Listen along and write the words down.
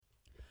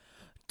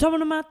Tom on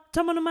the mat,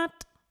 Tom on the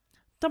mat,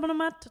 Tom on the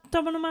mat,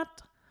 Tom on the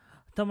mat,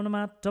 Tom on the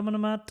mat, Tom on the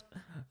mat,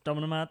 Tom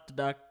on the mat,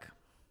 duck.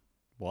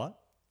 What?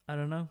 I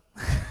don't know.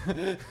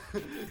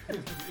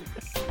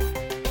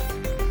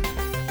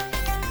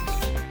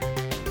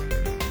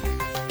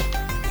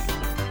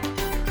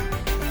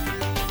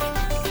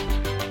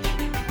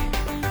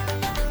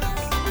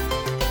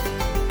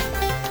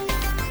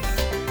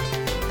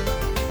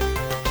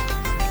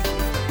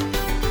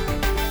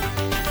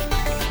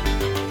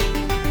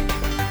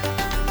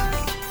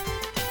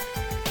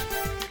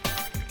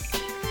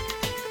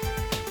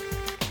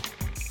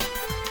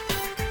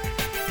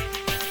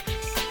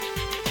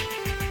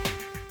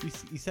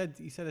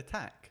 You said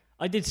attack.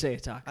 I did say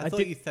attack. I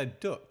thought you said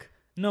duck.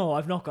 No,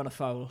 I've not gone a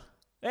foul.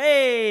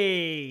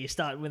 Hey,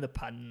 starting with a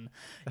pun.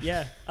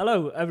 Yeah.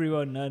 Hello,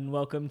 everyone, and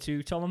welcome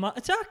to Tom and Matt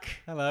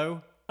Attack.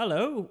 Hello.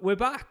 Hello, we're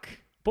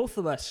back. Both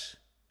of us.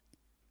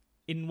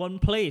 In one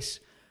place.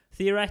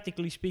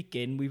 Theoretically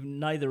speaking,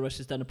 neither of us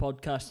has done a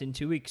podcast in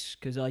 2 weeks,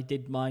 because I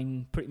did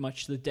mine pretty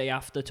much the day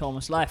after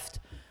Thomas left.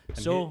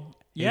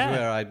 Here's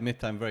where I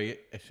admit I'm very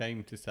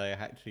ashamed to say I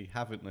actually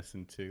haven't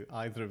listened to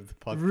either of the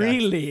podcasts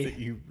Really? that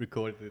you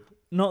recorded.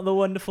 Not the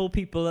wonderful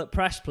people at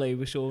Press Play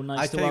were so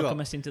nice to welcome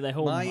us into their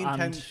home. My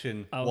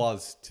intention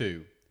was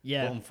to.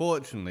 Yeah. But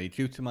unfortunately,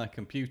 due to my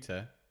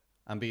computer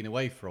and being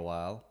away for a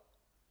while,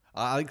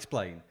 I'll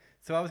explain.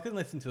 So I was going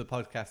to listen to the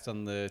podcast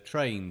on the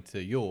train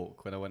to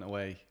York when I went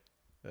away,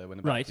 when I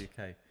went back to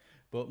the UK.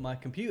 But my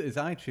computer's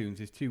iTunes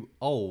is too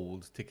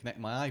old to connect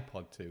my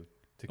iPod to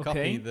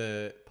copy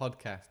the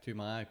podcast to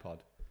my iPod.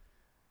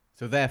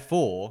 So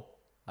therefore,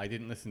 I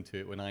didn't listen to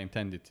it when I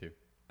intended to.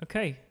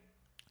 Okay.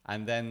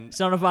 And then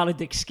it's not a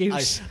valid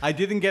excuse. I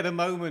didn't get a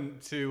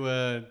moment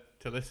to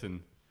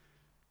listen,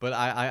 but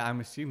I'm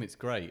assuming it's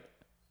great.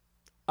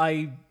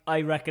 I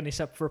reckon it's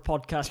up for a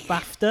podcast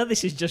BAFTA.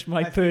 This is just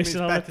my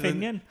personal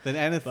opinion. Than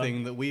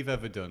anything that we've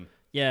ever done.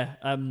 Yeah.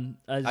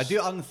 I do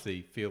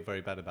honestly feel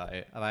very bad about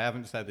it, and I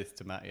haven't said this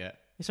to Matt yet.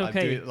 It's okay.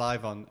 I do it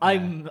live on.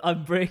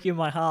 I'm breaking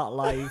my heart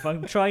live.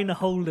 I'm trying to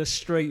hold a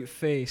straight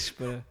face,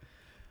 but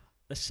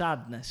the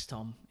sadness,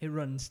 Tom, it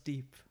runs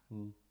deep.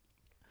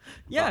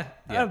 Yeah.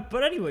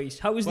 But anyways,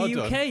 how was the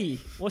UK? Done.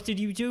 What did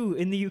you do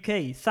in the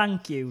UK?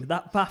 Thank you.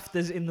 That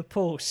BAFTA's in the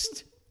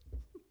post.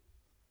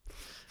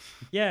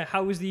 Yeah,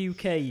 how was the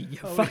UK? You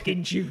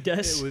fucking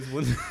Judas. It was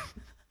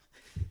wonderful.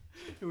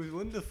 It was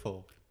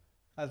wonderful.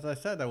 As I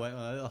said, I went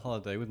on a little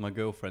holiday with my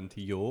girlfriend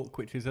to York,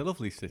 which is a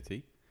lovely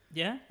city.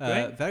 Yeah,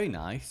 great. Very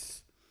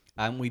nice.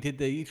 And we did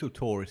the usual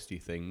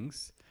touristy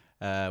things.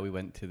 We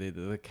went to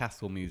the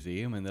Castle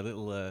Museum and the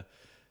little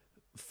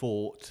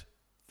fort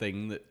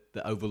thing that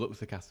overlooks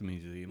the Castle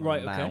Museum.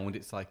 Right, mound. okay.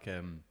 It's like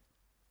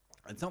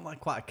it's not like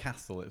quite a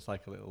castle. It's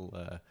like a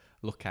little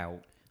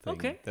lookout thing.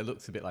 Okay. That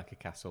looks a bit like a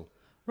castle.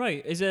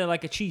 Right. Is there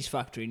like a cheese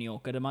factory in New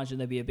York? I'd imagine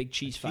there'd be a big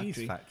cheese factory.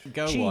 Cheese factory.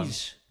 Go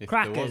cheese, on. If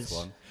crackers, there was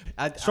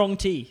one. strong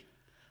tea.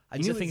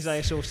 These are knew things I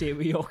associate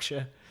with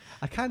Yorkshire.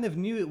 I kind of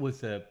knew it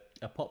was a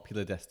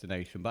popular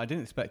destination, but I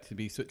didn't expect it to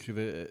be such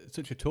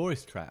a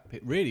tourist trap.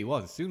 It really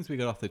was. As soon as we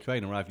got off the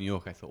train and arrived in New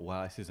York, I thought,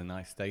 wow, this is a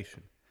nice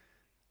station.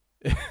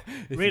 This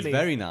is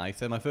very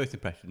nice. And my first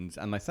impressions,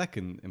 and my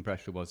second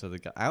impression was as I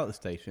got out of the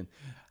station,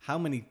 how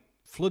many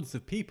floods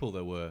of people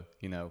there were,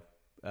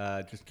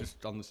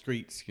 just on the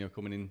streets,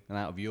 coming in and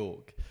out of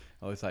York.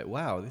 I was like,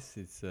 wow, this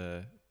is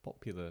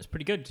popular. It's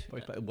pretty good.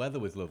 The weather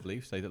was lovely.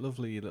 We stayed at a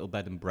lovely little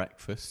bed and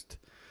breakfast,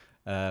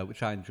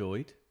 which I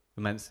enjoyed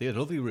immensely. A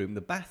lovely room.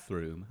 The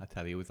bathroom, I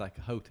tell you, was like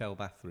a hotel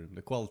bathroom.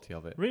 The quality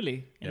of it.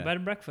 Really? In a bed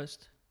and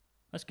breakfast?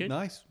 That's good.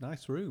 Nice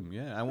room,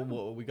 yeah. And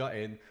we got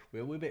in,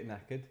 we were a bit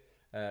knackered.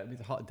 It was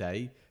a hot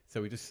day,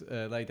 so we just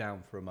lay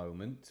down for a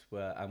moment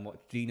and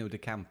watched Gino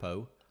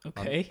D'Acampo.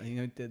 Okay.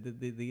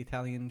 The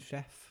Italian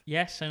chef.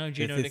 Yes, I know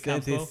Gino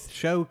D'Acampo. There's this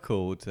show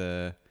called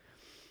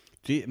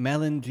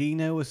Mel and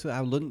Gino, or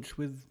Our Lunch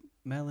with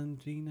Mel and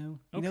Gino.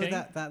 You know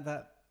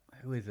that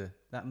who is it?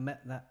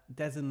 That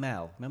Des and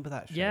Mel. Remember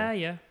that show?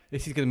 Yeah.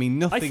 This is going to mean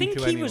nothing to anyone.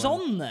 I think he was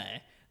on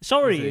there.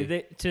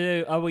 Sorry,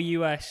 to our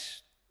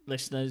US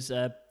listeners.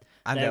 And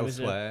there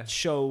elsewhere. Was a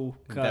show.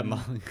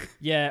 Denmark.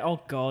 Yeah,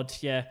 oh God,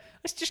 yeah.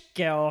 Let's just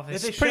get off.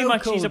 It's pretty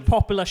much he's a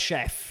popular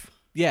chef.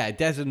 Yeah,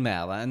 Des and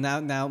Mel. And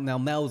now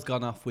Mel's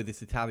gone off with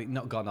this Italian...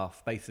 Not gone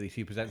off. Basically,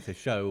 she presents a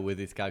show with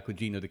this guy called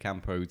Gino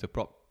D'Acampo, who's a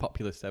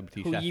popular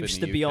celebrity chef in the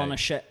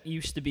UK.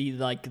 Used to be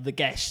like the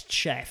guest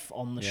chef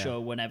on the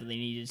show whenever they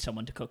needed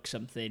someone to cook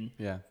something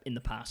in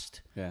the past.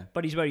 Yeah.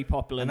 But he's very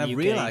popular in the UK. And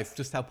I've realised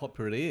just how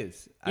popular he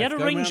is. He had a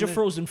range of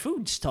frozen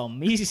foods,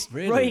 Tom. He's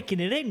raking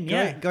it in,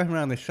 Going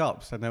around the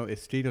shops, I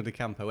noticed Gino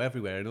D'Acampo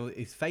everywhere, and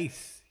his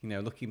face,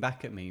 looking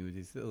back at me with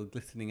his little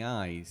glistening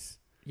eyes.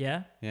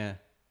 Yeah? Yeah.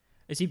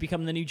 Has he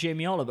become the new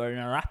Jamie Oliver in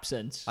our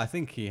absence? I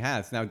think he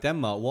has. Now,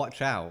 Denmark,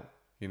 watch out.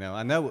 I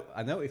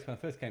noticed when I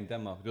first came to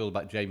Denmark, it was all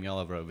about Jamie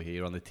Oliver over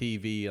here on the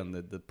TV, on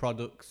the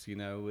products, he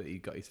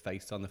got his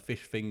face on the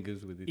fish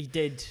fingers with his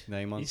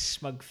name on. His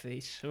smug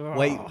face. Oh.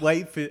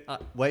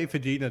 Wait for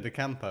Gino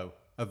D'Acampo,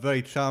 a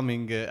very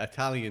charming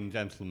Italian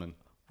gentleman.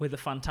 with a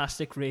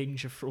fantastic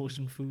range of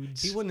frozen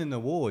foods. He won an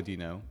award, you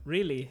know.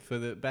 Really? For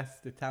the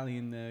best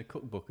Italian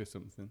cookbook or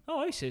something. Oh,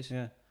 ISIS.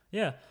 Yeah.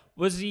 Yeah.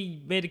 Was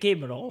he made a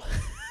game at all?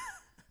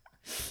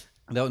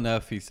 I don't know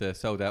if he's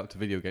sold out to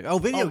video games. Oh,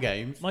 video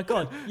games! My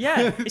God.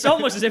 Yeah. It's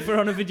almost as if we're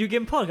on a video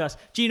game podcast.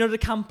 Gino De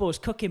Campo's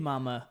Cooking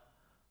Mama.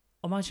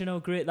 Imagine how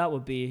great that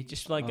would be.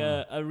 Just like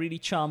a really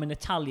charming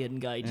Italian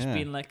guy just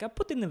being like, I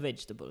put in the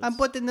vegetables. I'm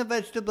putting the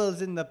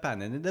vegetables in the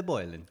pan and they're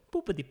boiling.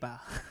 Poopity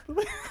pa.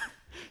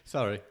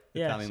 Sorry,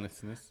 Yeah. Italian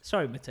listeners.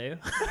 Sorry, Matteo.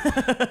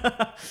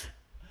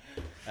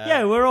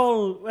 Yeah,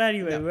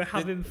 we're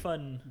having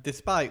fun.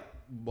 Despite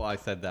what I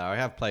said there, I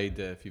have played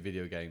a few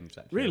video games.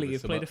 Actually, Really?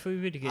 You've played a few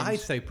video games? I'd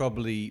say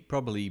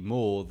probably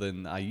more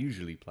than I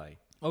usually play.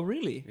 Oh,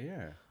 really?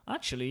 Yeah.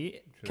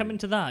 Actually, coming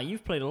to that,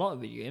 you've played a lot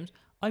of video games.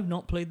 I've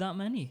not played that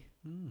many.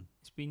 Mm.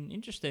 It's been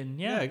interesting,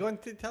 yeah. Yeah, go on,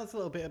 tell us a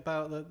little bit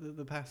about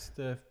the past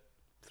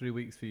 3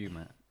 weeks for you,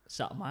 Matt.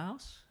 Sat at my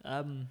house,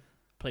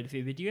 played a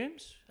few video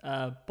games,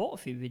 bought a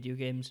few video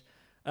games.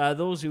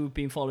 Those who've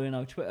been following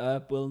our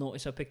Twitter will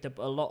notice I picked up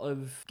a lot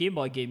of Game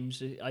Boy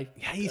games.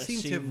 You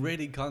seem to have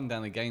really gone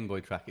down a Game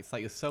Boy track. It's like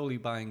you're solely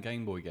buying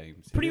Game Boy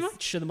games. Pretty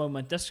much at the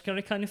moment. That's what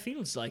it kind of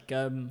feels like.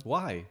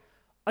 Why?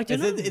 I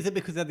don't know. Is it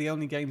because they're the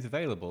only games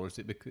available, or is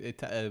it because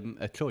it's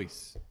a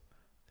choice?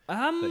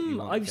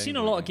 I've seen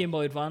a lot of Game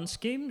Boy Advance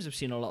games. I've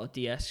seen a lot of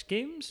DS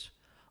games.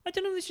 I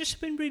don't know. It's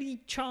just been really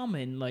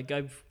charming. Like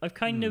I've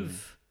kind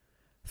of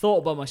thought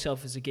about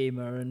myself as a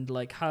gamer and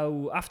like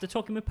how after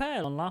talking with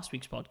Per on last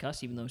week's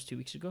podcast, even though it was 2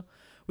 weeks ago,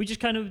 we just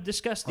kind of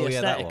discussed the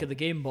aesthetic of the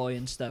Game Boy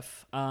and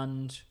stuff,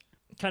 and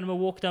kind of a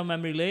walk down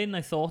memory lane.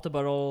 I thought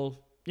about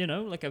all,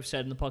 like I've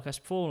said in the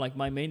podcast before, like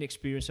my main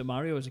experience of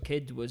Mario as a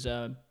kid was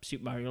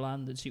Super Mario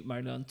Land and Super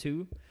Mario Land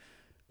 2.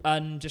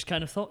 And just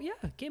kind of thought,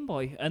 yeah, Game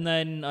Boy. And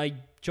then I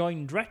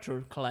joined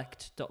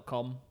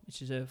RetroCollect.com,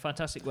 which is a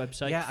fantastic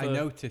website. Yeah, I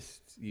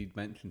noticed you'd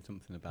mentioned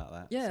something about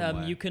that.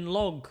 Yeah, you can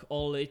log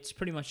all. It's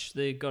pretty much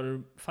they got a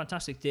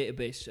fantastic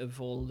database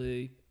of all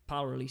the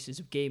PAL releases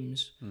of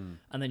games,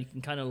 and then you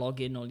can kind of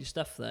log in all your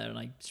stuff there. And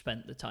I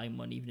spent the time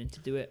one evening to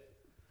do it.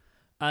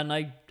 And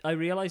I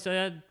realised I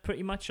had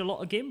pretty much a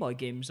lot of Game Boy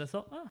games. I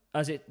thought,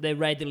 they're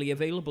readily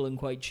available and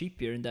quite cheap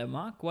here in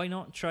Denmark, why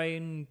not try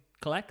and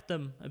collect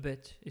them a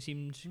bit? It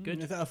seems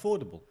good. Is that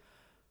affordable?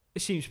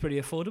 It seems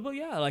pretty affordable,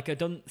 yeah. Like, I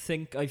don't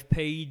think I've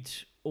paid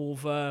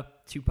over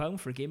 £2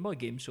 for a Game Boy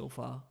game so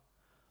far.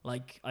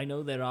 Like, I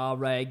know there are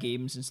rare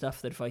games and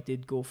stuff that if I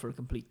did go for a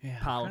complete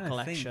PAL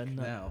collection...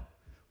 now,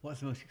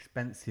 what's the most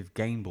expensive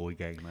Game Boy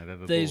game I've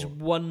ever There's bought?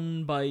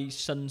 one by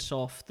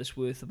Sunsoft that's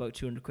worth about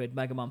 £200.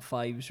 Mega Man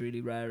 5 is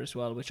really rare as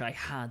well, which I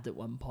had at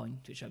one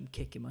point, which I'm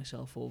kicking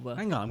myself over.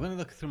 Hang on, I'm going to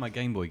look through my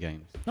Game Boy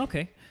games.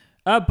 Okay.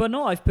 But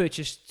no, I've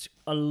purchased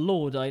a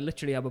load. I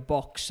literally have a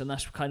box, and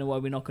that's kind of why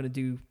we're not going to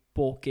do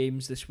bought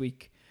games this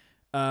week.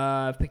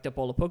 I've picked up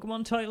all the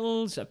Pokemon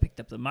titles. I've picked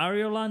up the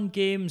Mario Land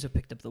games. I've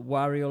picked up the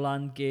Wario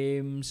Land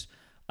games.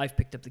 I've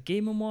picked up the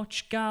Game &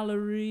 Watch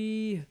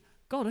gallery.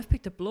 God, I've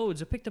picked up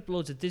loads. I've picked up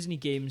loads of Disney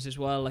games as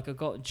well. Like, I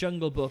got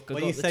Jungle Book.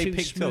 I got the 2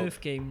 Smurf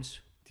games.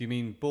 Do you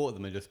mean bought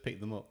them and just picked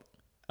them up?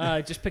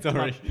 I just picked them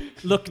up,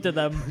 looked at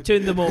them,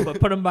 turned them over,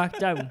 put them back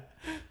down.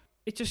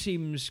 It just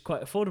seems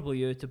quite affordable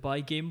here to buy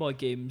Game Boy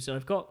games. And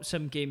I've got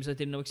some games I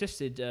didn't know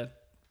existed.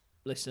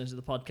 Listeners of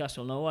the podcast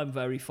will know I'm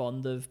very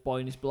fond of Boy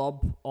and His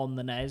Blob on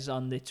the NES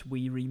and its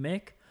Wii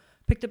remake.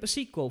 Picked up a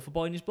sequel for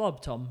Boy and His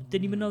Blob, Tom.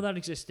 Didn't even know that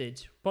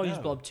existed. Boy and His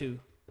Blob 2.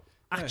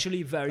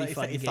 Actually very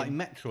fun game. It's like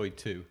Metroid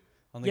 2.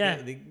 On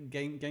the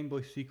Game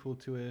Boy sequel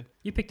to a...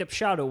 You picked up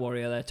Shadow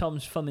Warrior there.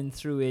 Tom's thumbing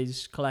through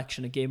his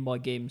collection of Game Boy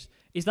games.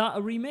 Is that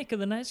a remake of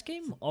the NES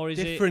game? Or is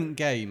Different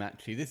game,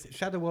 actually. This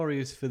Shadow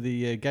Warriors for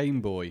the Game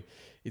Boy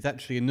is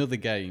actually another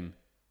game.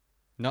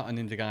 Not a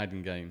Ninja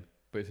Gaiden game,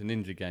 but it's a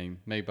ninja game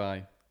made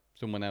by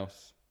someone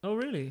else. Oh,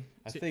 really?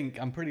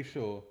 I'm pretty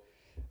sure.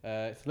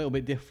 It's a little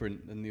bit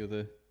different than the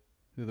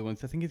other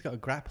ones. I think it's got a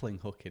grappling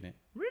hook in it.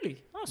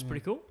 Really? Oh, that's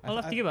pretty cool. I'll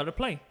have to give that a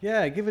play.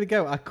 Yeah, give it a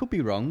go. I could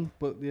be wrong,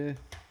 but...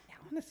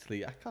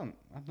 honestly, I'm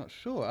not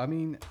sure. I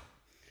mean,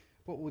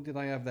 what did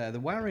I have there? The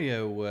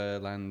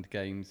Wario Land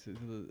games,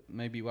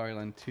 maybe Wario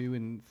Land 2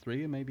 and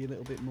 3, and maybe a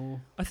little bit more.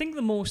 I think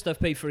the most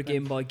I've paid for a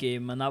Game Boy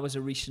game, and that was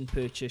a recent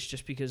purchase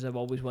just because I've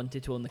always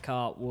wanted to own the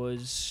cart,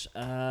 was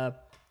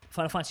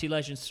Final Fantasy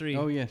Legends 3.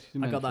 Oh, yes.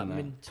 I got that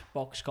mint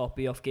box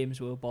copy off Games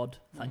World.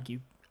 Thank you,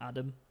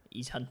 Adam.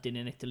 He's hunting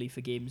in Italy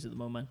for games at the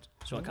moment,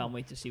 so I can't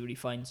wait to see what he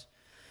finds.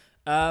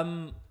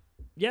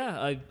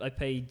 Yeah, I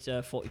paid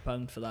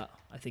 £40 for that,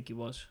 I think it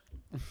was.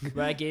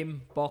 Rare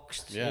game,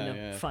 boxed, in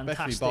a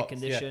fantastic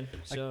condition. Yeah.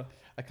 So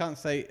I can't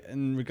say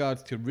in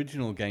regards to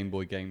original Game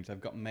Boy games, I've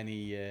got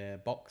many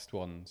boxed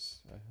ones.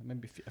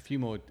 Maybe a few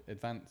more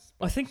advanced.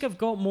 I think I've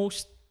got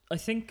most. I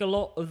think a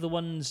lot of the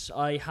ones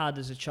I had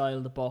as a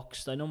child are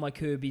boxed. I know my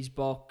Kirby's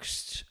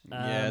boxed. Like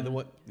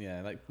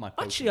my Pokemon.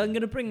 Actually, I'm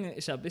going to bring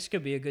this up. This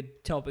could be a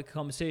good topic of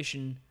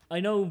conversation. I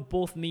know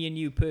both me and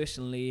you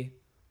personally,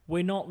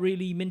 we're not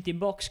really minting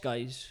box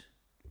guys.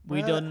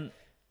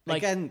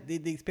 Like, again,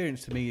 the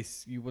experience to me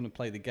is you want to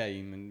play the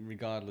game, and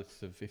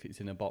regardless of if it's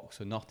in a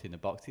box or not in a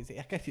box,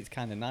 I guess it's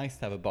kind of nice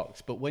to have a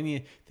box. But when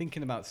you're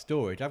thinking about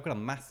storage, I've got a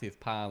massive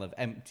pile of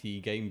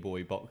empty Game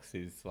Boy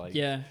boxes. Like,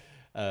 yeah.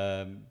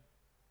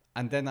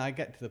 And then I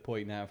get to the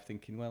point now of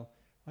thinking, well,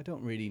 I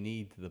don't really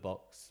need the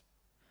box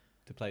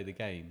to play the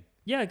game.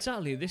 Yeah,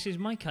 exactly. This is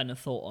my kind of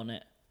thought on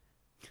it.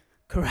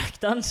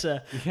 Correct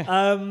answer.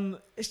 Yeah.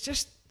 It's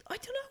just, I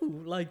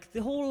don't know, like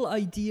the whole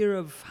idea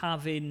of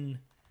having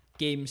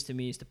games to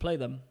me is to play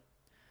them.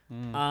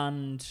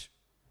 And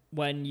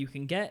when you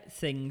can get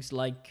things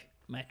like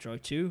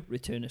Metroid 2,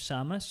 Return of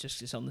Samus,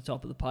 just it's on the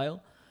top of the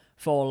pile,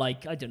 for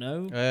like, I don't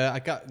know. I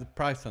got the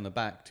price on the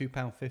back,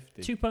 £2.50.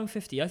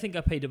 £2.50. I think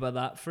I paid about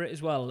that for it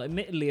as well.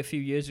 Admittedly, a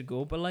few years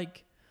ago, but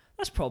like,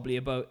 that's probably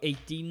about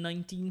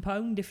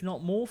 £18-19, if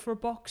not more, for a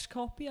box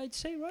copy, I'd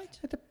say, right?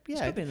 Yeah, it's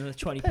got to be in the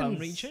 £20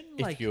 region.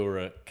 If you're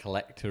a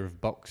collector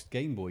of boxed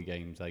Game Boy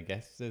games, I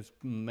guess there's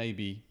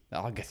maybe.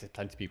 I guess there's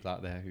plenty of people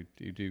out there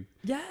who do.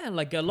 Yeah,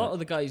 like a lot of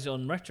the guys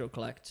on Retro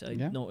Collect, I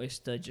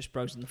noticed just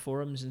browsing the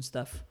forums and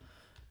stuff,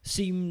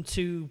 seem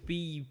to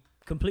be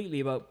completely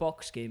about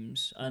box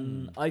games.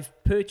 And I've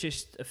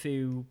purchased a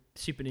few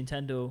Super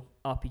Nintendo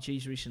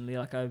RPGs recently.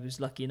 Like I was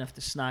lucky enough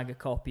to snag a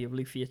copy of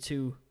Lufia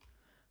 2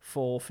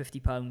 for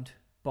 £50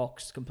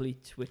 boxed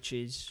complete, which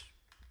is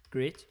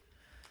great.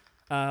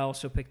 I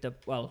also picked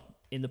up,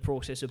 in the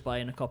process of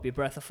buying a copy of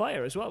Breath of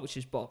Fire as well, which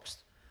is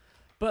boxed.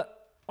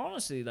 But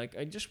honestly, like,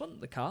 I just want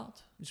the cart.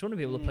 I just want to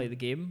be able to play the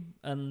game.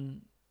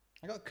 And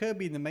I got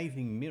Kirby and the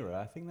Amazing Mirror.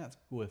 I think that's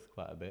worth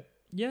quite a bit.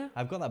 Yeah.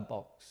 I've got that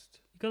boxed.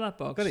 You got that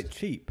boxed? I got it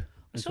cheap.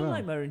 I saw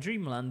Nightmare in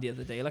Dreamland the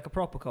other day, like a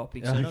proper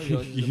copy, because I know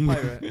yours is a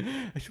pirate.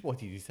 What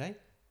did you say?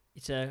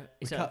 It's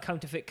a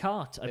counterfeit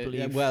cart, I believe.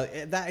 Yeah, well,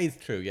 that is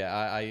true. Yeah,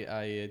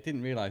 I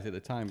didn't realise at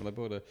the time, but I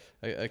bought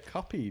a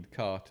copied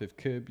cart of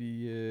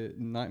Kirby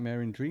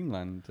Nightmare in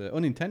Dreamland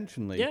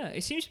unintentionally. Yeah,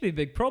 it seems to be a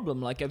big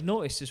problem. Like I've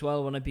noticed as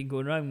well when I've been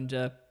going around.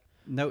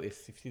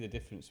 Notice if you see the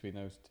difference between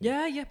those two.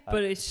 Yeah,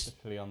 but it's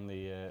especially on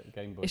the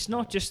Game Boy. It's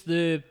not just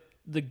the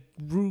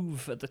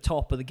groove at the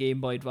top of the Game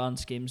Boy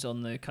Advance games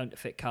on the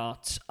counterfeit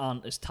carts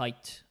aren't as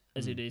tight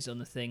as it is on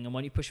the thing, and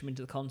when you push them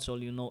into the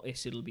console, you'll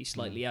notice it'll be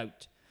slightly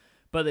out.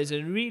 But there's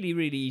a really,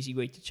 really easy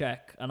way to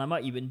check, and I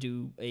might even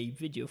do a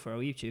video for our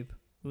YouTube.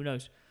 Who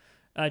knows?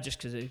 Just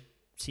because it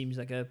seems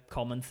like a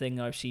common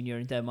thing I've seen here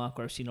in Denmark,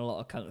 where I've seen a lot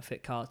of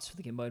counterfeit carts for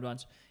the Game Boy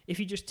Advance. If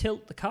you just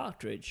tilt the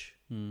cartridge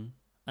and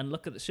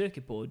look at the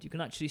circuit board, you can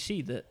actually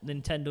see the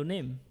Nintendo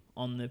name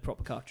on the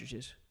proper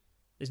cartridges.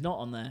 It's not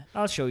on there.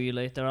 I'll show you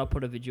later. I'll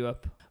put a video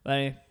up.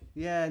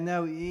 Yeah,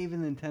 no,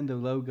 even the Nintendo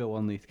logo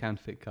on this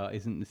counterfeit cart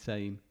isn't the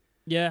same.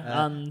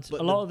 Yeah, and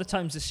a lot of the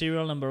times the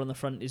serial number on the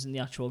front isn't the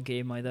actual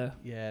game either.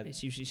 Yeah,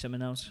 it's usually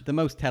something else. The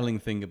most telling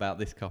thing about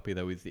this copy,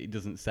 though, is it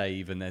doesn't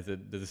save, and there's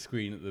a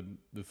screen at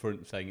the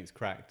front saying it's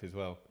cracked as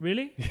well.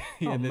 Really?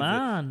 Yeah, oh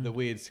man, the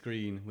weird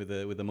screen with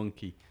a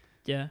monkey.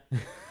 Yeah,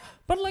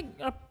 but like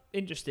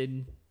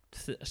interesting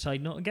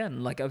side note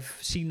again. Like I've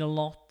seen a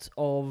lot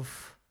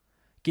of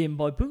Game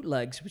Boy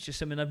bootlegs, which is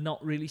something I've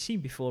not really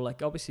seen before.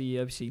 Like obviously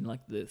I've seen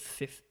like the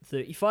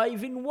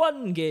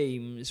 35-in-1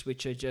 games,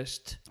 which are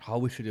just. Oh,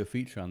 we should do a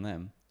feature on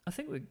them. I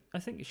think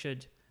we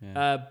should.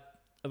 Yeah.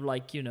 Of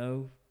like,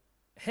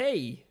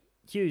 hey,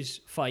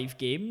 here's 5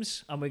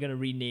 games, and we're going to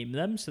rename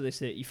them, so there's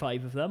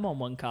 35 of them on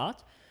one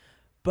cart.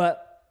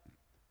 But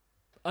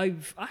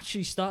I've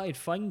actually started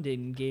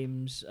finding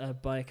games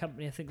by a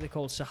company, I think they're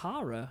called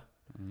Sahara,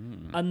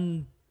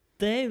 and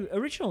they're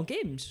original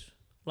games.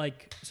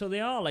 Like, so they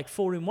are like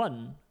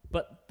 4-in-1,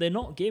 but they're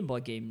not Game Boy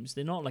games.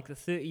 They're not like the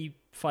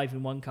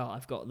 35-in-1 cart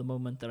I've got at the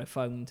moment that I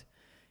found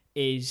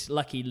is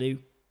Lucky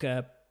Luke.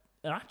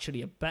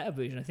 Actually, a better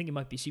version. I think it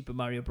might be Super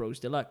Mario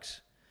Bros.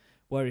 Deluxe,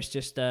 where it's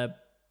just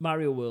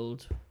Mario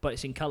World, but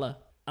it's in colour.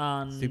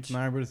 And Super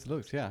Mario Bros.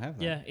 Deluxe, yeah, I have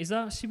that. Yeah, is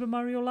that Super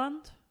Mario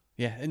Land?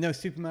 Yeah, no,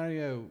 Super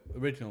Mario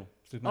original,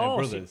 Super Mario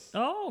Brothers.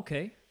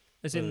 Okay.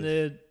 As in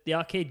the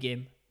arcade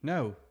game?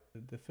 No,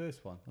 the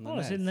first one. On the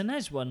NES. It's in the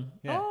NES one.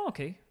 Yeah. Oh,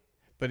 okay.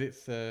 But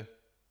it's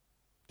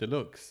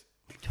deluxe.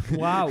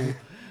 Wow.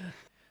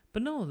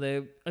 But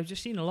no, I've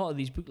just seen a lot of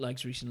these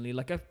bootlegs recently.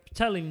 Like I'm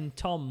telling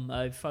Tom,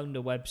 I've found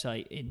a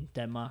website in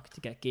Denmark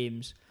to get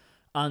games,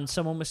 and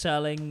someone was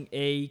selling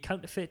a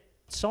counterfeit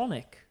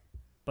Sonic.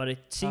 But it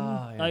seemed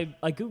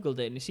I googled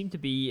it, and it seemed to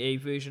be a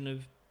version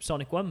of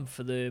Sonic 1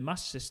 for the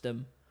Master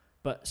System,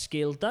 but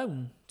scaled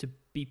down to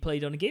be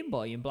played on a Game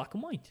Boy in black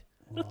and white.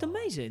 It looked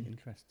amazing.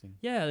 Interesting.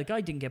 Yeah, the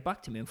guy didn't get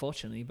back to me,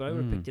 unfortunately, but I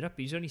would have picked it up.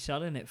 He's only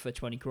selling it for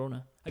 20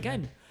 krona.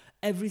 Again,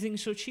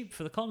 everything's so cheap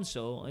for the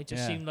console. It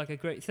just seemed like a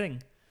great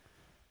thing.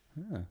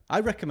 Yeah. I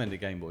recommend a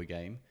Game Boy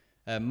game.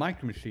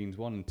 Micro Machines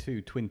 1 and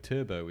 2 Twin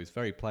Turbo is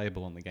very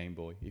playable on the Game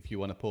Boy if you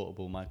want a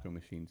portable Micro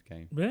Machines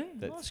game. Really?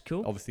 That's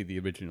cool. Obviously the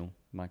original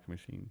Micro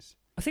Machines.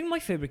 I think my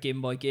favourite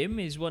Game Boy game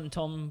is one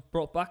Tom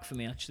brought back for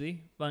me,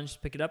 actually. Managed to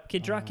pick it up.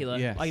 Kid Dracula.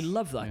 Yes. I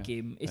love that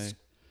game. It's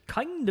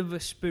kind of a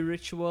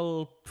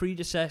spiritual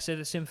predecessor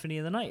to Symphony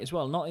of the Night as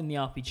well. Not in the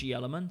RPG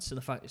elements and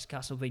the fact it's a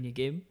Castlevania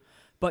game.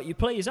 But you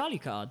play as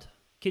Alucard.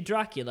 Kid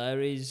Dracula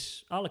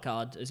is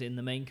Alucard, as in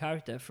the main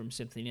character from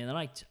Symphony of the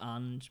Night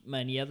and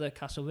many other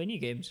Castlevania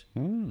games.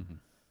 And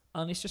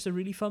it's just a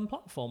really fun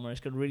platformer.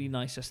 It's got a really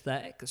nice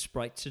aesthetic. The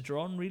sprites are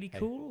drawn really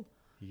cool.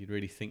 You'd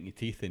really sink your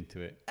teeth into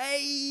it.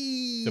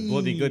 Hey! It's a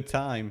bloody good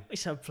time.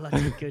 It's a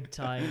bloody good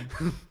time.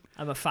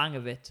 I'm a fan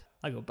of it.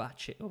 I go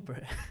batshit over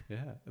it.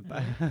 Yeah,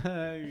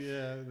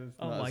 that's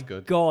Oh my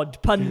good. God,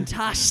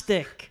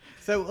 fantastic!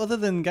 So, other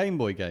than Game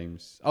Boy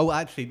games,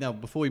 actually, no.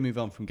 Before we move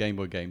on from Game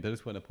Boy games, I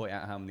just want to point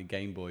out how many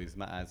Game Boys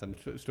Matt has. I'm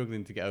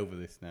struggling to get over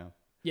this now.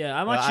 Yeah,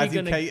 I'm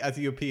actually as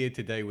you appear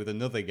today with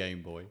another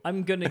Game Boy.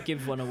 I'm gonna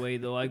give one away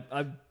though.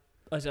 I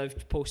as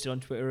I've posted on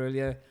Twitter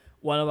earlier,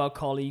 one of our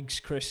colleagues,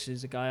 Chris,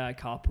 is a guy I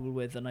carpool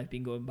with, and I've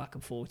been going back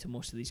and forth to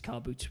most of these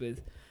car boots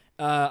with.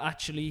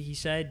 Actually, he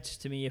said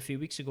to me a few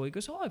weeks ago, he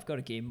goes, I've got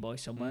a Game Boy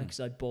somewhere because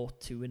I bought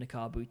 2 in a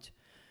car boot.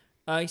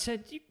 He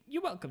said,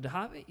 you're welcome to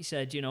have it. He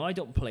said, I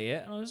don't play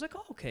it. And I was like,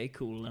 okay,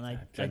 cool. And I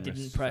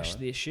didn't press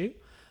the issue.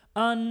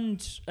 And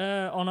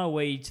on our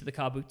way to the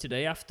car boot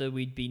today, after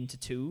we'd been to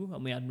 2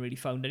 and we hadn't really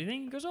found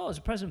anything, he goes, there's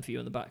a present for you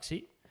in the back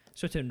seat.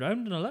 So I turned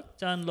around and I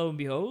looked, and lo and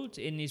behold,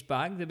 in his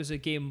bag, there was a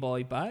Game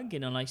Boy bag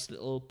in a nice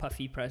little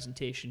puffy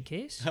presentation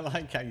case. I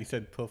like how you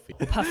said puffy.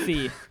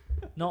 Puffy,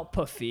 not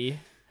puffy.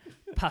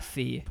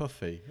 Puffy.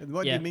 Puffy. And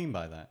what do you mean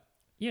by that?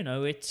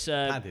 It's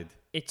padded.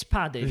 It's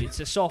padded. It's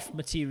a soft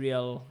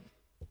material.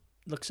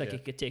 Looks like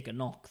it could take a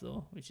knock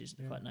though, which is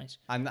quite nice.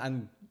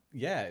 And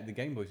the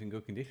Game Boy's in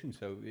good condition,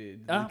 so the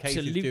case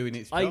Absolutely. is doing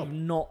its job. I've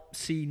not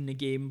seen a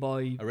Game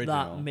Boy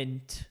Original. that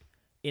mint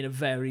in a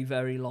very,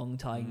 very long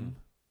time.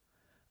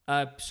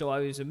 So I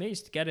was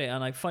amazed to get it,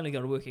 and I finally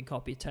got a working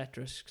copy of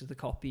Tetris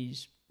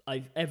because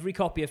every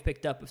copy I've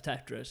picked up of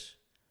Tetris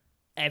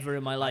ever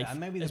in my life and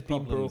maybe has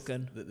been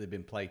broken. That they've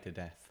been played to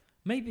death.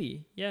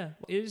 Maybe, yeah.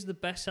 It is the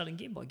best-selling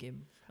Game Boy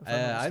game.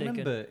 I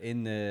remember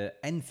in the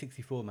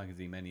N64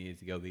 magazine many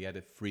years ago, they had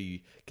a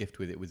free gift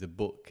with it. It was a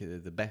book,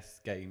 the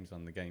best games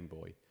on the Game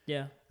Boy.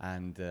 Yeah.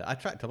 And I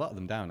tracked a lot of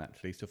them down,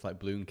 actually. Stuff like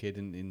Balloon Kid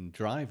and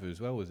Driver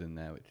as well was in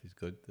there, which is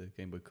good. The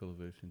Game Boy Color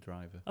version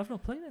Driver. I've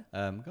not played it.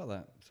 Got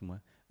that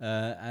somewhere.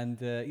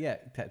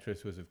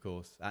 Tetris was, of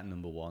course, at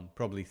number 1.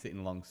 Probably sitting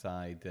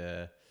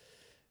alongside...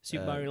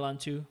 Super Mario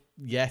Land 2.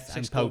 Yes,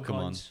 and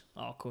Pokemon.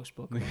 Oh, of course,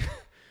 Pokemon.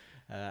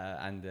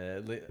 And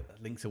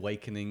Link's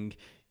Awakening.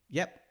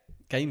 Yep,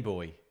 Game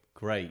Boy.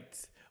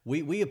 Great.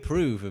 We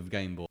approve of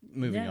Game Boy.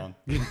 Moving on.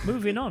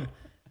 Moving on.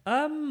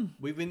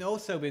 We've been,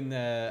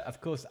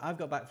 of course, I've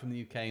got back from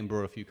the UK and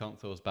brought a few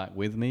consoles back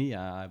with me.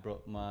 I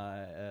brought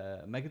my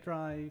Mega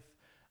Drive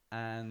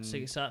and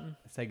Sega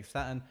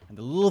Saturn, and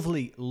the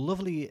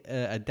lovely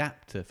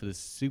adapter for the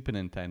Super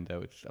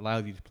Nintendo, which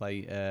allows you to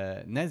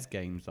play NES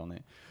games on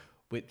it,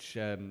 which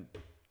I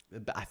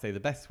say the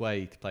best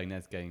way to play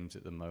NES games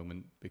at the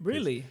moment. Because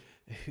really?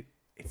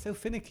 It's so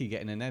finicky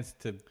getting a NES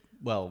to...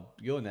 Well,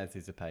 your NES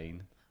is a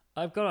pain.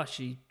 I've got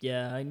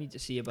I need to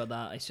see about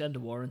that. It's under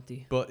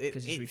warranty. But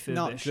it's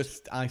not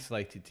just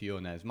isolated to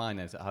your NES. My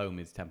NES at home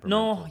is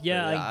temperamental. No,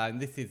 yeah. And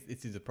this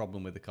is a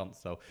problem with the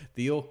console.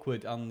 The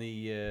awkward on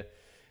the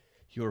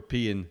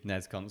European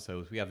NES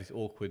consoles, we have this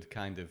awkward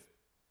kind of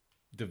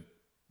the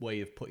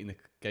way of putting the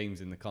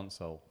games in the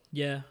console.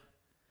 Yeah.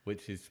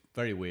 Which is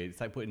very weird.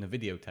 It's like putting a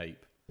videotape.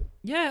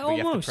 Yeah,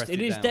 almost. It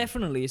is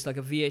definitely. It's like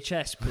a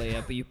VHS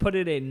player, but you put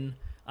it in,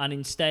 and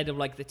instead of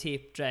like the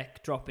tape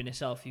deck dropping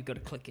itself, you've got to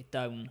click it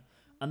down.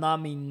 And that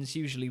means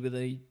usually with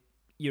a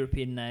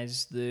European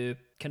NES, the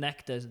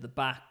connectors at the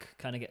back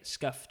kind of get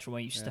scuffed from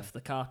where you stuff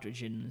the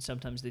cartridge in, and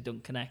sometimes they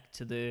don't connect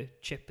to the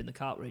chip in the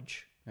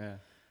cartridge. Yeah.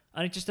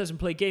 And it just doesn't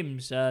play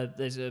games.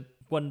 There's a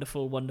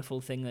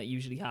wonderful thing that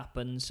usually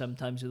happens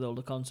sometimes with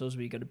older consoles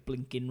where you got a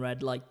blinking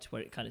red light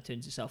where it kind of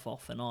turns itself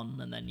off and on,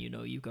 and then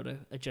you've got to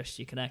adjust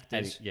your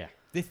connectors.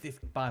 This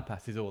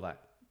bypasses all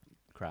that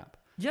crap.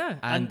 Yeah,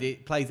 and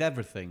it plays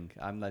everything.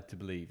 I'm led to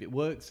believe it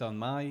works on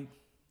my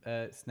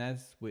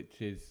SNES,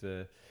 which is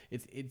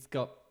it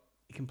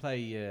can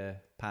play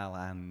PAL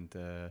and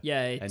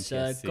it's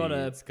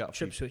NTSC. got a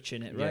trip switch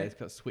in it, right? Yeah, it's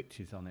got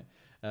switches on it.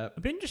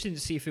 It'd be interesting to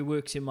see if it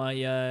works in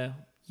my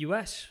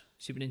US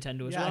Super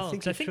Nintendo as well.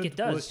 I think it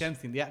does. Work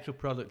anything. The actual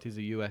product is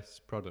a US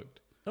product.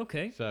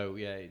 Okay. So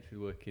it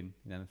should work in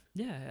anything.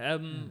 Yeah.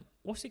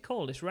 What's it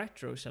called? It's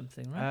Retro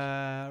something,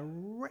 right?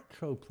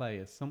 Retro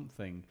Player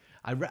something.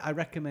 I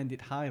recommend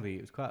it highly.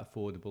 It was quite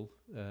affordable.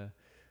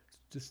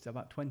 Just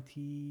about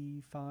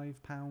 £25,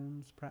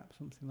 perhaps,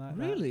 something like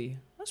that. Really?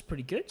 That's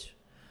pretty good.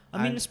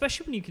 I mean,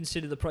 especially when you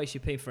consider the price you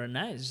pay for a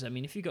NES. I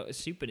mean, if you got a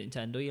Super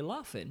Nintendo, you're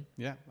laughing.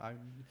 Yeah,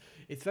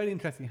 it's very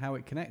interesting how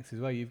it connects as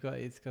well.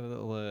 It's got a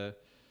little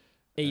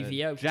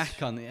AV out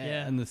jack on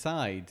the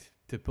side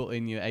to put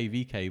in your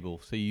AV cable,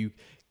 so you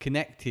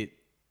connect it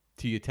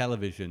to your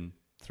television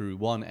through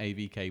one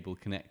AV cable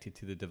connected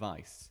to the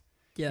device.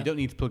 Yeah, you don't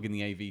need to plug in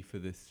the AV for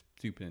this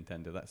Super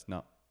Nintendo. That's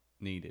not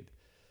needed.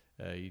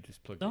 You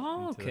just plug it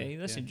into okay,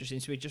 that's interesting.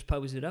 So it just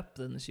powers it up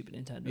then, the Super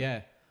Nintendo.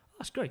 Yeah,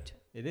 that's great.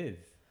 It is.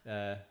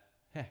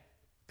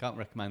 Can't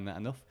recommend that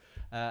enough.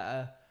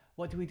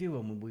 what did we do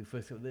when we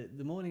first...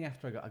 The morning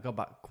after I got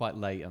back quite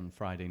late on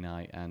Friday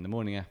night, and the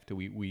morning after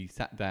we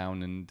sat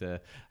down, and I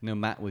know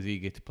Matt was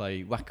eager to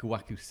play Waku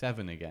Waku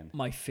 7 again.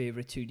 My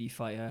favourite 2D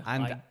fighter.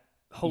 And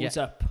holds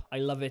up. I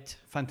love it.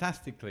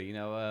 Fantastically. You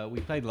know, we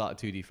played a lot of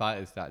 2D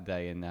fighters that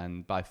day,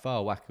 and by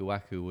far Waku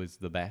Waku was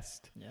the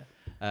best.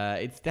 Yeah.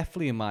 It's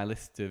definitely in my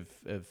list of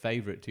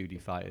favourite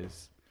 2D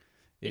fighters.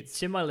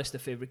 It's in my list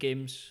of favourite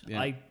games. Yeah.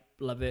 I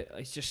love it.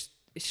 It's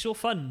so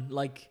fun.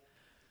 Like,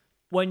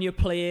 when you're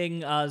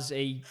playing as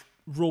a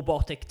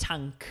robotic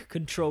tank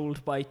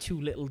controlled by two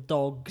little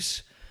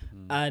dogs,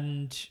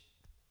 and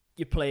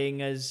you're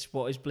playing as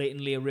what is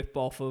blatantly a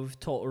rip-off of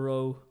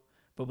Totoro,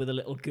 but with a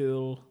little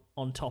girl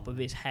on top of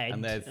his head.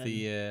 And there's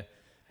the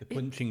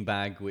punching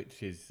bag,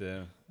 which is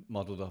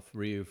modelled off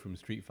Ryu from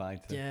Street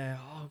Fighter. Yeah.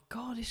 Oh,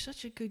 God, it's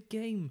such a good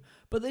game.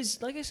 But there's,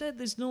 like I said,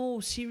 there's no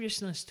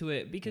seriousness to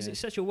it because it's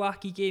such a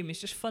wacky game. It's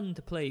just fun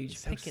to play. You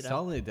just pick it up.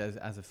 Solid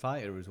as a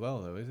fighter as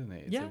well, though, isn't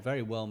it? It's a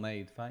very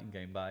well-made fighting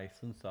game by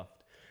Sunsoft.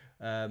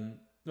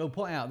 We'll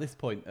point out at this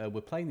point,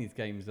 we're playing these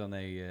games on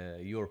a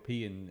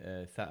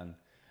European Saturn.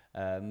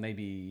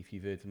 Maybe if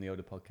you've heard from the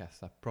older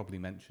podcasts, I probably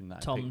mentioned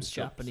that. Tom's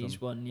Japanese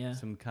one, yeah.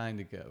 Some time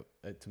ago,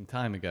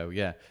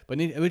 yeah. But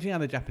originally I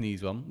had a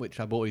Japanese one, which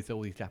I bought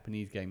all these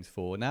Japanese games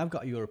for. Now I've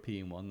got a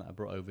European one that I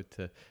brought over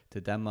to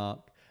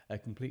Denmark,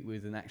 complete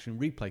with an action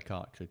replay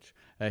cartridge.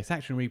 It's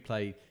action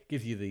replay,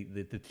 gives you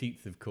the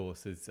cheats, of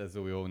course, as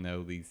we all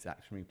know these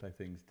action replay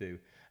things do.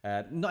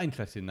 Not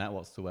interested in that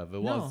whatsoever.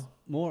 No. Was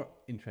more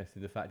interested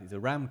in the fact it's a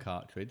RAM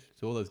cartridge,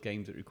 so all those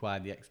games that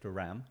require the extra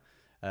RAM,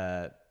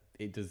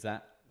 it does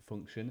that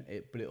function,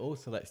 but it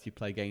also lets you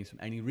play games from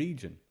any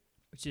region,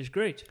 which is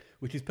great,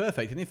 which is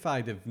perfect. And if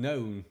I'd have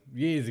known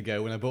years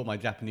ago when I bought my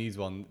Japanese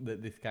one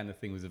that this kind of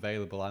thing was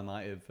available, I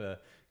might have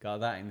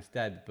got that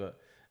instead. But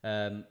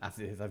as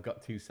it is, I've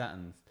got two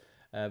Saturns.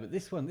 But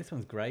this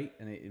one's great,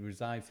 and it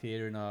resides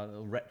here in our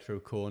little retro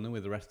corner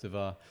with the rest of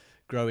our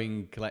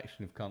growing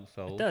collection of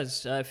consoles. It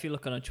does. If you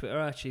look on our Twitter,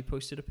 I actually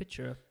posted a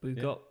picture.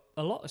 We've got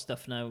a lot of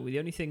stuff now. The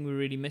only thing we're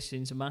really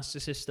missing is a Master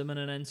System and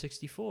an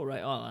N64,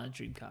 right? Oh, and a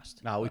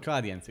Dreamcast. No, we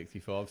tried the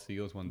N64. Obviously,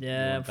 yours one.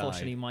 Yeah,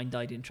 unfortunately, mine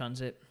died in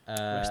transit.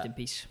 Rest in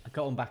peace. I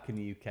got one back in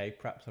the UK.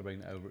 Perhaps I'll bring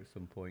it over at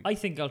some point. I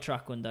think I'll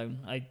track one down.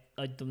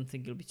 I don't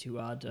think it'll be too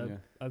hard.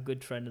 A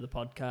good friend of the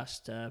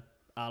podcast,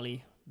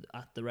 Ali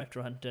at the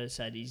Retro Hunter,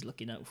 said he's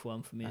looking out for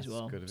one for me as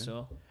well. Good of him.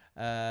 So.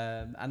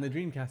 And the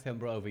Dreamcast I haven't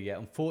brought over yet.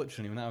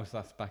 Unfortunately, when I was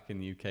last back in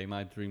the UK,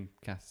 my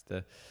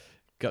Dreamcast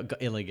got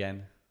ill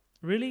again.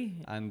 Really?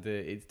 And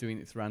it's doing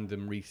its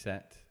random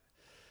reset.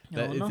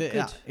 Good.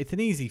 It's an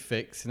easy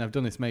fix, and I've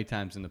done this many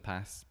times in the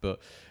past, but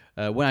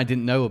when I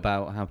didn't know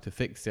about how to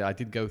fix it, I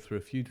did go through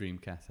a few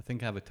Dreamcasts. I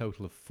think I have a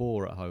total of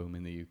 4 at home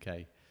in the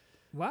UK.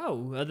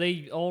 Wow. Are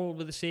they all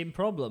with the same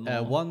problem?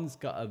 One's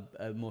got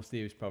a more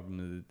serious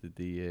problem.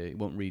 It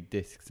won't read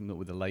discs, not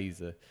with a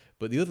laser.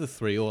 But the other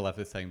 3 all have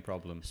the same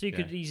problem. So you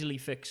could easily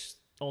fix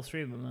all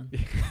 3 of them,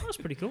 then? That's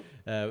pretty cool.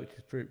 Which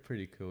is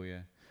pretty cool,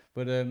 yeah.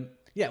 But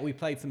we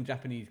played some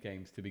Japanese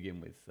games to begin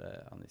with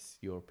on this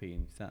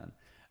European Saturn.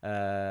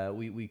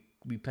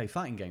 We played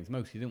fighting games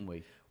mostly, didn't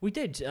we? We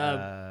did.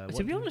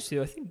 To be honest with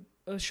you, I think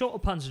short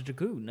of Panzer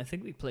Dragoon, I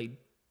think we played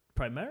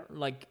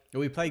primarily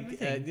we played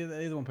the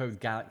other one was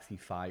Galaxy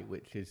Fight,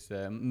 which is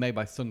made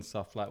by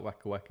Sunsoft, like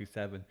Waku Waku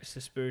 7. It's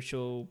a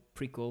spiritual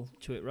prequel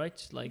to it, right?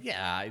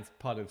 It's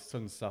part of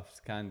Sunsoft's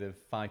kind of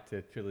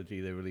fighter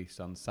trilogy they released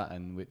on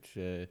Saturn, which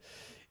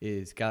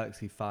is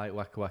Galaxy Fight,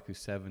 Waku Waku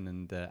 7,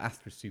 and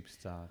Astra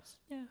Superstars.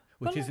 Yeah.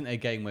 Which isn't a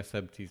game where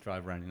celebrities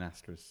drive around in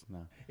Astras.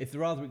 No, it's a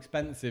rather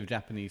expensive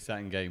Japanese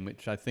Saturn game,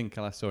 which I think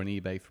I saw on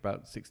eBay for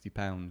about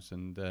 £60,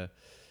 and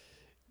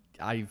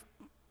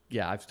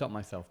I've stopped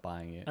myself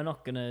buying it. I'm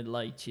not gonna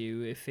lie to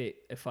you.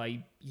 If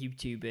I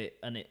YouTube it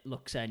and it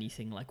looks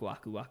anything like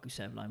Waku Waku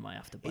 7, I might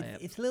have to buy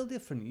it. It's a little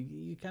different.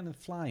 You're kind of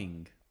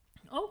flying.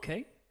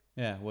 Okay.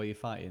 Yeah, where you're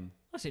fighting.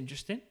 That's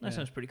interesting. That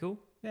sounds pretty cool.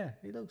 Yeah,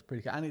 it looks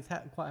pretty cool, and it's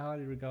quite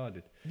highly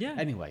regarded. Yeah.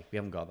 Anyway, we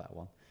haven't got that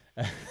one.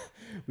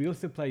 We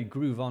also played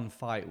Groove On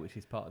Fight, which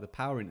is part of the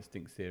Power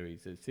Instinct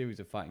series, a series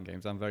of fighting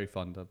games I'm very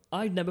fond of.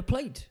 I've never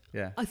played.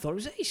 Yeah. I thought it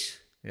was ace.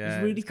 Yeah, it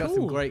was really cool. It's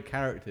got some great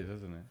characters,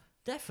 hasn't it?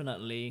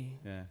 Definitely.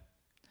 Yeah.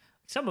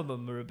 Some of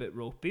them are a bit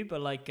ropey,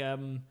 but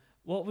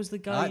what was the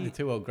guy? I like the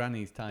 2 old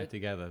grannies tied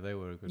together. They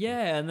were a good one.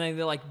 And then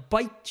they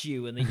bite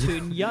you and they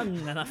turn young,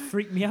 and that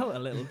freaked me out a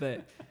little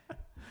bit.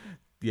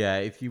 Yeah,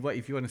 if you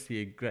want to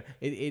see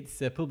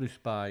it's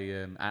published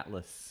by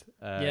Atlas.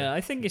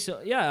 I think it's.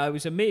 I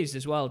was amazed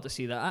as well to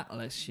see that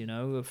Atlas,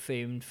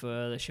 famed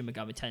for the Shin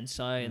Megami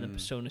Tensei and the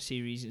Persona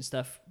series and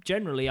stuff.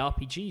 Generally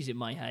RPGs in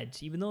my head,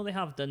 even though they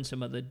have done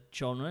some other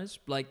genres,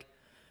 But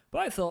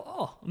I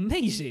thought,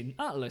 amazing,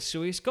 Atlas.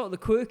 So it's got the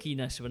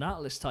quirkiness of an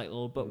Atlas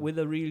title, but with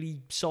a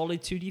really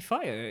solid 2D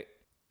fighter.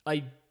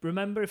 I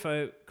remember, if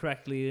I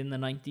correctly, in the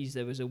 90s,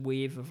 there was a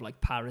wave of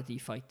parody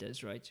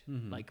fighters, right?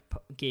 Mm-hmm.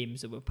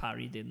 Games that were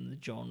parodied in the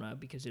genre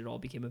because it all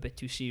became a bit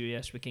too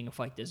serious with King of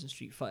Fighters and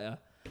Street Fighter.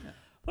 Yeah.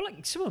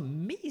 But some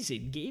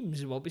amazing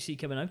games are obviously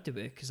coming out of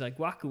it, because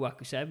Waku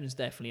Waku 7 is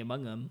definitely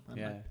among them.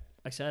 And,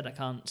 I said I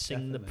can't sing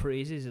Definitely. the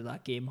praises of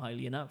that game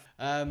highly enough.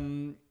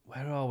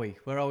 Where are we?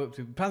 Where are we up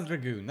to? Panzer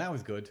Dragoon, that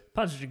was good.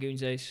 Panzer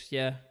Dragoon's ace,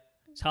 yeah.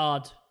 It's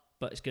hard,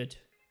 but it's good.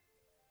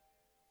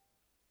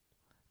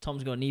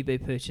 Tom's got an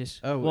eBay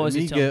purchase. Oh, what was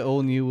it, Amiga Tom?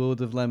 All New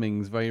World of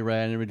Lemmings, very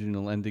rare and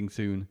original, ending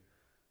soon.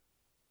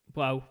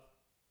 Wow.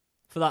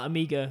 For that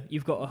Amiga,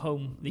 you've got a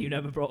home that you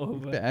never brought A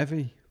over. bit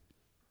heavy.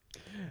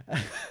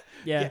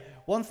 Yeah.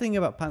 One thing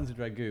about Panzer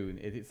Dragoon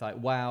is it's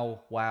like,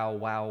 wow.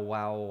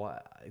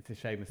 It's a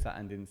shame the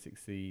Saturn didn't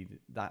succeed.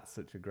 That's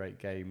such a great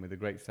game with a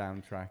great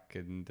soundtrack.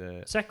 And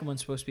Second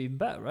one's supposed to be even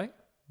better, right?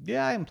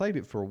 yeah, I haven't played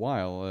it for a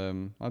while.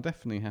 I'll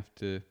definitely have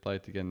to play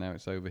it again now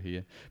it's over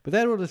here. But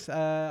there are others.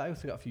 I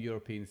also got a few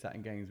European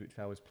Saturn games which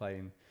I was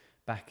playing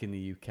back in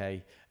the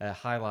UK.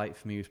 Highlight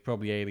for me was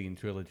probably Alien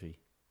Trilogy.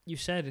 You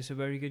said it's a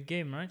very good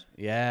game, right?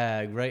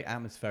 Yeah, great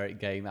atmospheric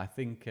game. I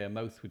think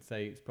most would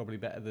say it's probably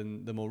better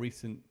than the more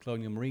recent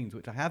Colonial Marines,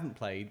 which I haven't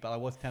played, but I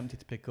was tempted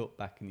to pick up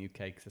back in the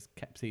UK because I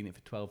kept seeing it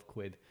for 12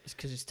 quid. It's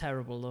because it's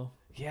terrible, though.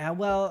 Yeah,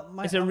 well...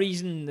 There's a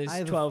reason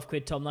there's 12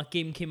 quid, Tom. That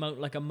game came out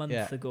like a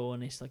month ago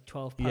and it's like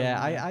 £12. Yeah,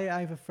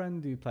 I have a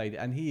friend who played it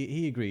and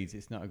he agrees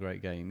it's not a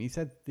great game. He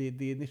said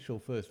the initial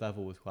first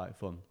level was quite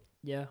fun.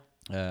 Yeah.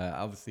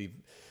 Obviously...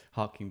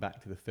 harking back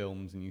to the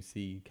films and you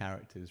see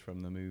characters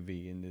from the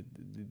movie and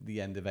the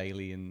end of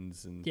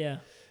Aliens and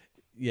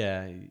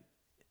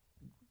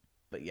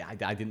but yeah,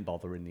 I didn't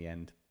bother in the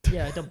end.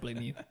 Yeah, I don't blame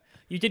you.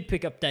 You did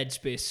pick up Dead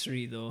Space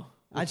 3 though.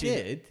 I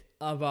did.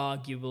 Of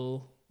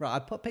arguable. Right, I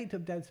picked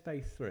up Dead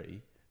Space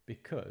 3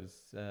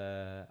 because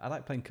I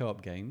like playing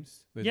co-op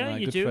games with Yeah, my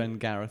you good do.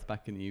 friend Gareth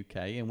back in the UK,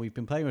 and we've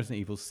been playing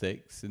Resident Evil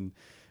 6 and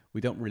we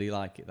don't really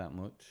like it that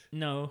much.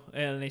 No,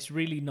 and it's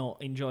really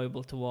not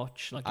enjoyable to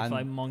watch. Like if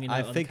I'm monging out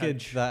I on the figured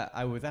couch. that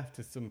I was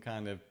after some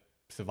kind of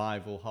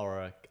survival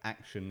horror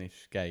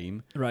action-ish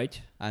game, Right.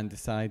 and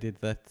decided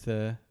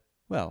that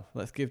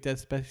let's give Dead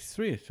Space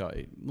 3 a shot.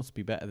 It must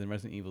be better than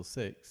Resident Evil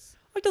 6.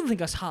 I don't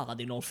think that's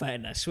hard in all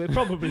fairness, so it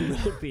probably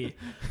will be.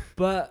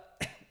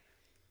 But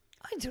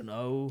I don't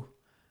know.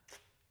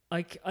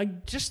 Like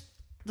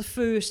the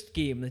first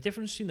game, the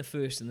difference between the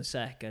first and the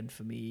second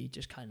for me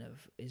just kind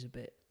of is a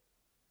bit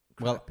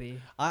crappy.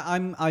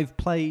 Well, I've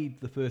played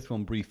the first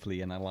one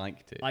briefly and I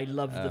liked it. I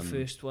loved the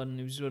first one.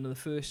 It was one of the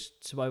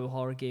first survival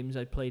horror games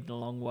I'd played in a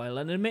long while.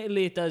 And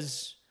admittedly, it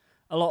does...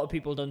 A lot of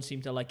people don't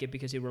seem to like it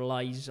because it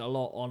relies a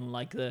lot on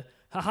like the,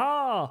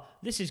 ha-ha,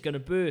 this is going to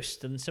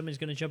burst and someone's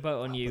going to jump out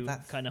on you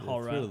kind of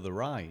horror. That's the thrill of the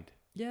ride.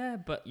 Yeah,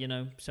 but,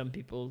 some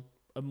people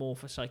are more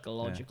for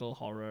psychological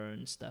horror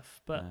and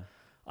stuff. But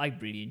I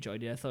really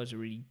enjoyed it. I thought it was a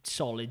really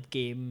solid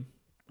game.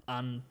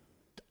 And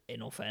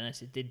in all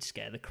fairness, it did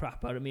scare the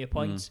crap out of me at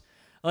points.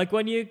 Like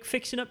when you're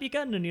fixing up your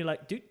gun and you're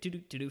like,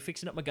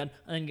 fixing up my gun,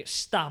 and then you get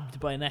stabbed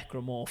by a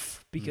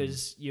necromorph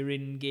because you're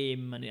in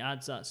game and it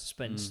adds that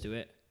suspense to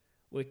it,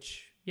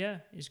 which,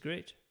 is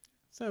great.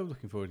 So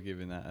looking forward to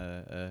giving that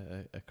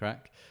a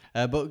crack.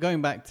 But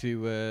going back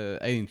to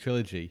Alien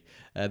Trilogy,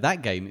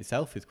 that game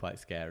itself is quite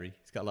scary.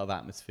 It's got a lot of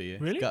atmosphere.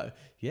 Really? It's got,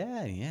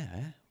 yeah.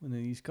 When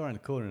you just go around the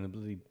corner and a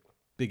bloody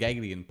big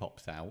alien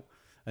pops out,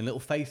 and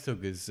little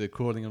facehuggers are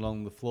crawling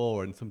along the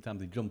floor, and sometimes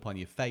they jump on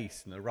your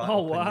face and they're right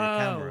up in your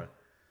camera.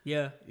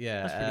 Yeah.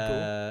 Yeah. That's pretty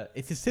cool.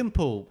 It's a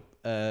simple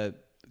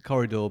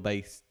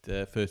corridor-based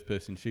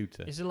first-person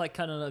shooter. Is it like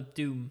kind of like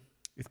Doom?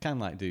 It's kind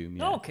of like Doom,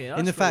 yeah. Oh, okay, that's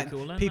In the really fact,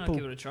 cool then. people I'll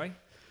give it a try.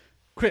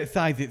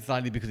 criticise it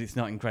slightly because it's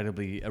not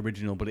incredibly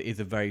original, but it is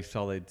a very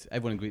solid,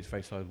 everyone agrees it's a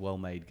very solid,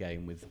 well-made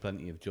game with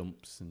plenty of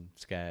jumps and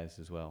scares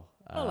as well.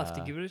 I'll have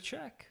to give it a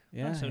check.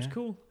 Yeah, that sounds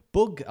cool.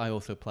 Bug, I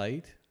also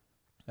played.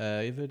 You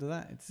ever heard of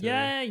that?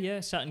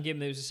 It's, Saturn game.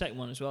 There was a second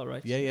one as well,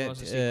 right? Yeah. It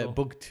was a sequel.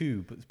 Bug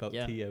 2, but spelled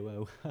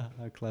T-O-O.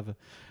 How clever.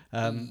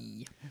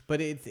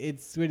 But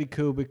it's really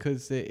cool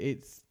because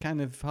it's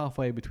kind of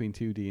halfway between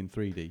 2D and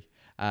 3D.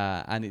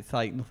 And it's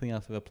like nothing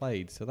else I've ever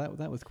played, so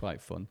that was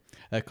quite fun.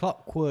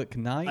 Clockwork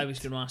Knight. I was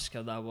going to ask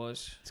how that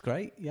was. It's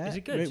great, yeah. Is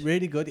it good?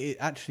 Really good. It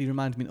actually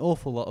reminds me an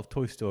awful lot of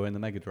Toy Story and the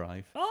Mega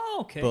Drive. Oh,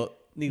 okay. But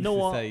needless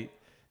to say...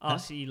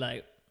 RC,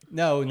 like...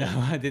 No,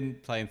 I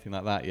didn't play anything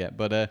like that yet.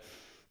 But, of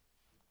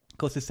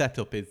course, the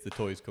setup is the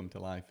toys come to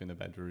life in a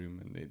bedroom,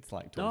 and it's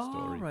like Toy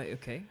Story. Oh, right,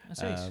 okay.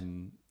 That's ace.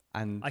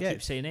 And I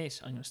keep saying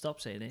ace. I'm going to stop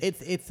saying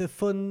ace. It's a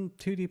fun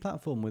 2D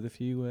platform with a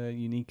few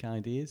unique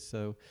ideas,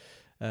 so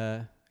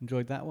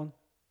enjoyed that one.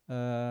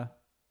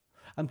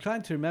 I'm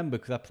trying to remember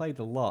because I played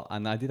a lot,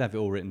 and I did have it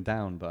all written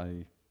down, but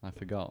I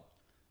forgot.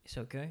 It's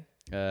okay.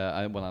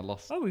 I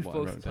lost. Oh, we've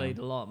both played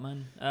a lot,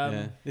 man.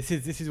 This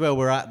is where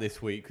we're at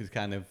this week because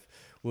kind of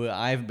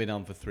I haven't been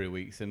on for 3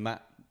 weeks, and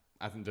Matt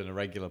hasn't done a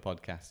regular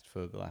podcast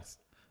for the last.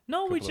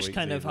 No, we're just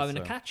kind of having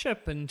a catch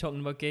up and talking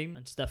about game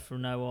and stuff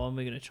from now on.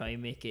 We're going to try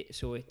and make it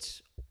so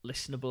it's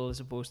listenable as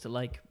opposed to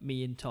like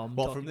me and Tom.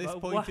 Well, from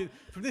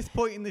this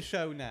point in the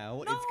show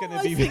now, it's going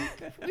to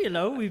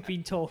be. We've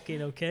been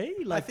talking okay.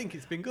 Like, I think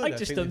it's been good. I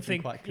just don't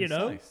think quite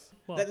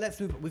Let's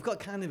move. We've got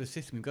kind of a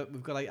system.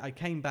 We've got. I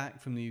came back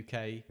from the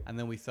UK and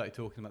then we started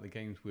talking about the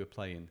games we were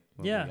playing.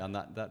 Yeah. And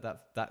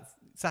that's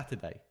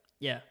Saturday.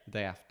 Yeah. The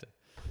day after.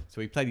 So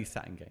we play these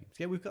Saturn games.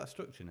 Yeah, we've got a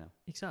structure now.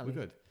 Exactly.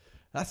 We're good.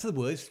 That's the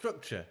word,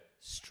 structure.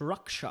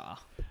 Structure.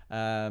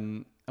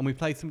 And we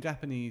played some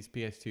Japanese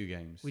PS2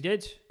 games. We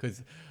did.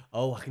 Because,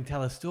 I can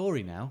tell a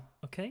story now.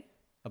 Okay.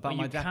 About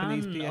my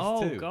Japanese PS2.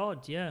 Oh,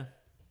 God, yeah.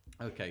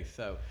 Okay,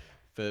 so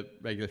for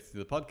regulars to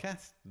the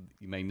podcast,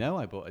 you may know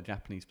I bought a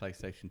Japanese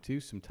PlayStation 2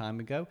 some time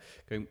ago.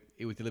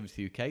 It was delivered to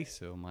the UK,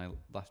 so on my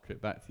last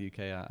trip back to the UK,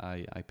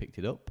 I picked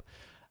it up.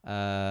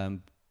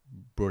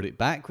 Brought it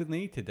back with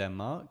me to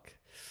Denmark.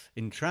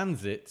 In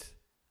transit,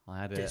 I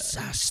had a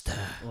disaster.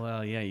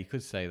 Well, yeah, you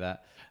could say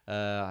that.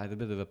 I had a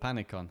bit of a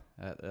panic on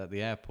at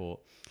the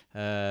airport.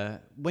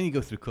 When you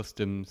go through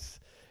customs,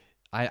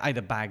 I had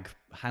a bag,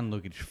 hand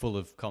luggage full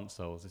of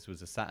consoles. This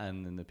was a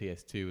Saturn and the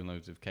PS2 and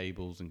loads of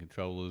cables and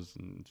controllers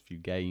and a few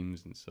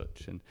games and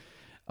such. And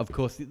of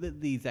course,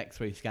 these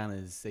X-ray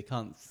scanners, they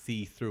can't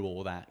see through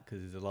all that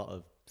because there's a lot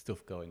of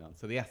stuff going on.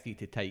 So they ask you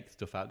to take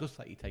stuff out, just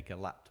like you take a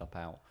laptop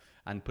out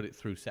and put it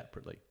through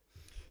separately.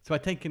 So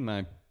I'd taken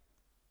my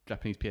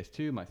Japanese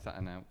PS2, my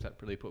Saturn out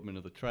separately, put them in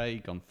another tray,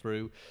 gone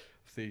through.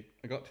 See,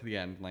 I got to the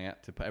end and I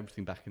had to put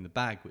everything back in the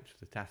bag, which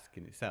was a task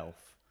in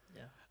itself.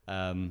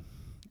 Yeah.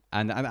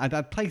 And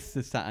I'd placed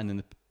the Saturn and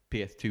the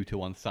PS2 to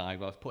one side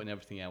while I was putting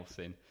everything else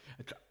in.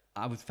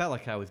 Felt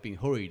like I was being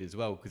hurried as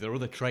well because there are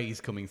other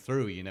trays coming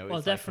through, Well,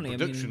 it's definitely.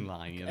 Like a production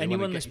line.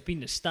 Anyone that's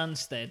been to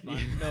Stansted,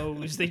 man,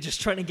 knows they're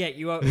just trying to get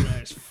you out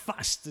there as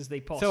fast as they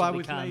possibly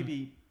can. So I was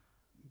maybe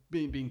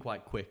being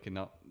quite quick and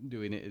not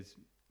doing it as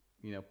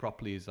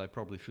properly as I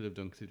probably should have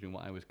done considering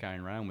what I was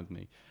carrying around with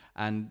me.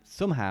 And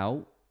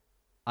somehow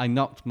I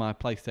knocked my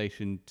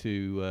PlayStation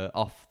 2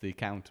 off the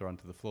counter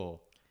onto the floor.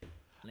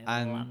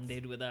 And it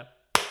landed with a...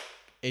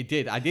 It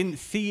did. I didn't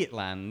see it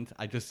land.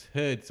 I just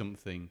heard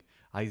something.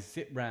 I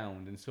zipped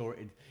round and saw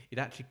it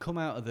actually come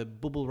out of the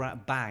bubble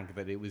wrap bag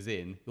that it was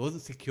in. It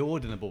wasn't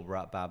secured in a bubble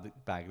wrap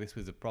bag. This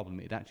was a problem.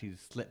 It actually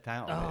slipped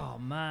out of it. Oh,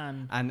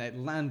 man. And it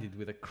landed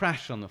with a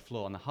crash on the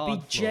floor, on the hard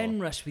floor. Be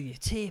generous with your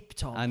tape,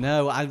 Tom. I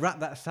know. I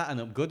wrapped that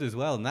Saturn up good as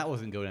well, and that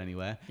wasn't going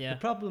anywhere. Yeah. The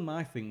problem,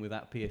 I think, with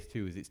that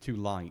PS2 is it's too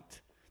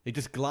light. They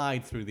just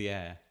glide through the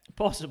air.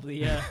 Possibly,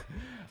 yeah.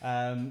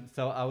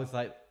 So I was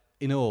like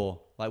in awe,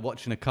 like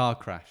watching a car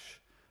crash.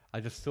 I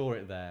just saw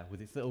it there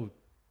with its little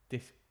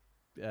disc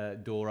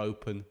door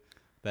open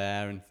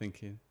there and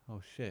thinking,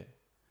 oh shit.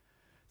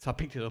 So I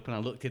picked it up and I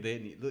looked at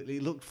it and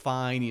it looked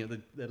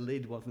fine. The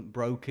lid wasn't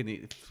broken.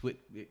 It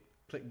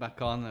clicked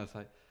back on. And I was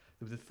like,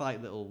 there was a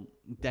slight little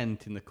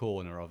dent in the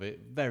corner of it.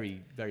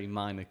 Very, very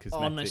minor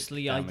cosmetic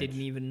Honestly, damage. I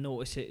didn't even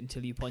notice it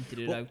until you pointed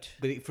it out.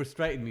 But it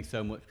frustrated me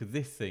so much because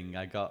this thing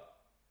I got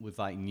was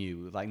like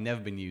new, like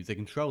never been used. The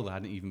controller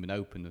hadn't even been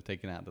opened or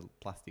taken out of the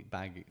plastic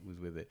bag it was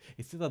with it.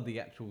 It still had the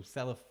actual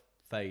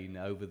cellophane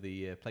over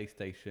the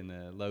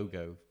PlayStation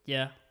logo.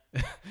 Yeah.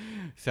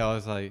 So I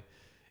was like,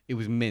 it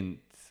was mint.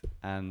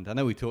 And I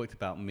know we talked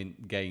about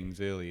mint games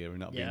earlier and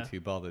not being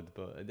too bothered,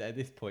 but at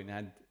this point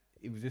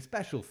it was a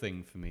special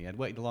thing for me. I'd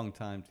waited a long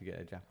time to get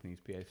a Japanese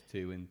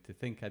PS2, and to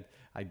think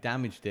I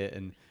damaged it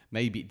and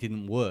maybe it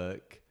didn't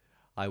work,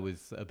 I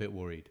was a bit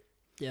worried.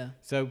 Yeah.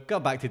 So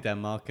got back to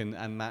Denmark,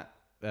 and Matt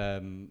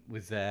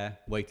was there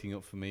waiting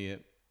up for me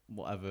at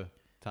whatever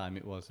time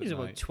it was. It was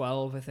about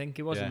 12, I think.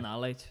 It wasn't that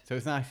late. So it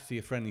was nice to see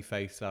a friendly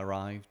face that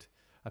arrived.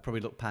 I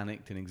probably looked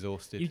panicked and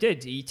exhausted. You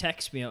did. He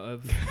texted me out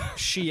of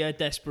sheer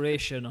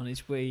desperation on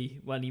his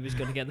way when he was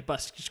going to get the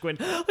bus, just going,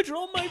 I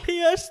dropped my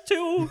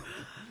PS2.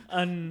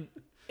 And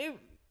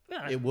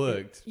it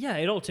worked.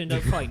 It all turned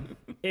out fine.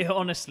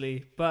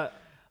 Honestly.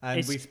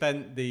 And we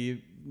spent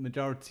the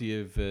majority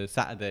of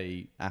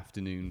Saturday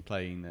afternoon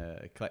playing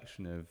a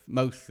collection of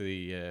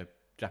mostly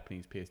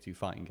Japanese PS2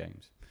 fighting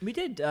games. We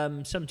did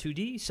some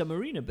 2D, some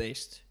arena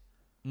based.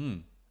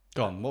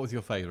 Go on, what was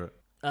your favourite?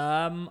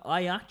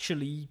 I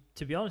actually,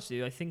 to be honest with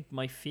you, I think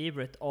my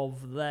favourite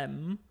of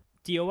them,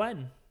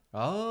 DON.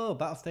 Oh,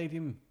 Battle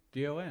Stadium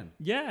DON.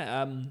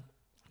 Yeah,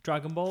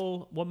 Dragon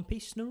Ball, One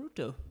Piece,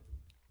 Naruto.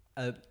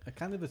 A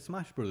kind of a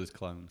Smash Brothers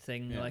clone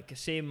thing, like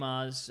same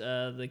as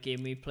the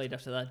game we played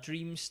after that,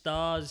 Dream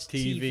Stars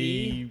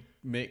TV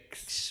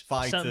mix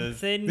fighters,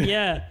 something,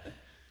 yeah.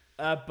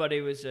 But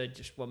it was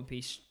just One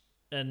Piece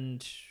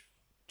and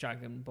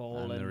Dragon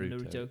Ball and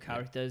Naruto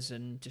characters,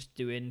 and just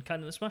doing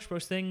kind of the Smash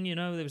Bros thing.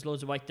 There was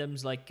loads of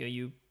items like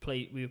we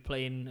were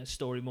playing a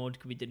story mode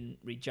because we didn't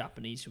read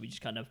Japanese, so we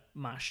just kind of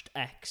mashed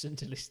X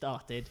until it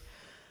started,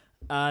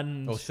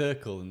 or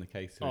circle in the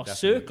case of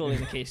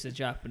the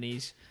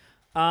Japanese.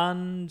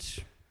 And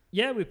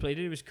yeah, we played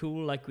it. It was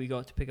cool. Like, we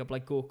got to pick up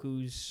like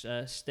Goku's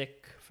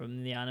stick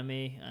from the anime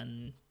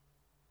and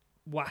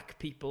whack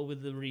people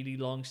with the really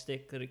long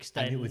stick that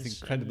extends. And it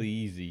was incredibly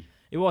easy.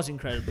 It was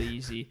incredibly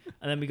easy.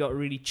 And then we got a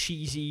really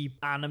cheesy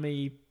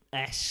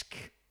anime-esque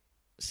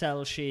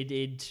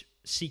cel-shaded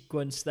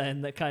sequence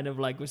then that kind of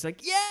like was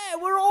like, yeah,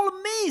 we're all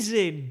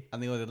amazing.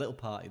 And they had a little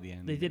party at the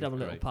end. They did have a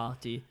little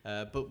party.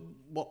 But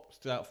what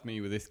stood out for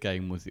me with this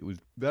game was it was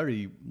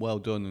very well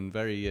done and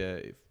very...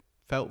 it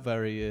felt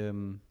very...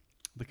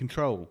 the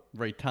control,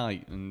 very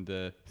tight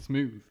and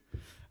smooth.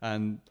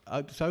 And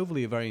just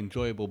overly a very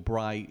enjoyable,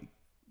 bright,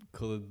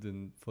 coloured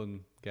and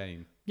fun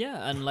game.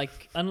 Yeah, and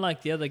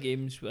unlike the other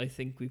games I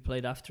think we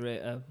played after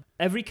it,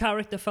 every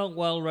character felt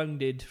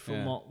well-rounded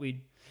from what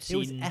we'd seen. It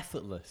was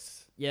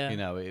effortless. Yeah,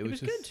 it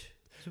was good.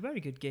 It's a very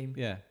good game.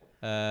 Yeah.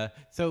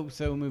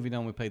 So moving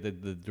on, we played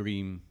the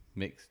Dream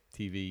Mix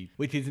TV,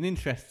 which is an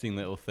interesting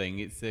little thing.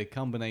 It's a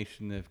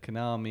combination of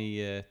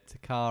Konami,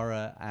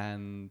 Takara,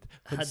 and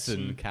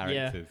Hudson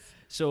characters. Yeah.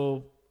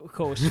 So, of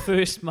course,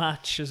 first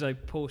match, as I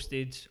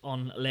posted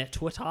on Le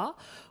Twitter,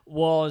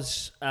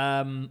 was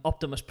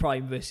Optimus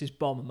Prime versus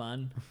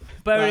Bomberman.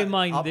 Bear in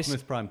mind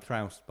Optimus Prime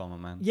trounced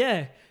Bomberman.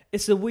 Yeah,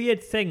 it's a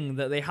weird thing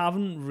that they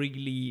haven't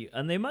really,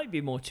 and there might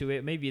be more to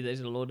it. Maybe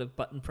there's a lot of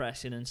button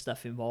pressing and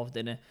stuff involved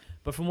in it.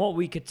 But from what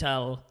we could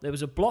tell, there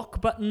was a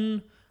block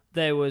button,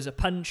 there was a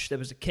punch, there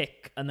was a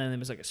kick, and then there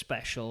was like a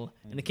special.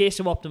 In the case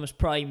of Optimus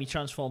Prime, he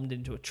transformed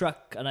into a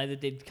truck and either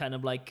did kind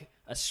of like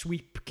a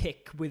sweep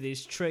kick with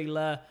his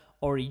trailer,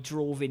 or he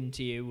drove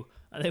into you,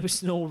 and there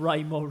was no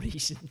rhyme or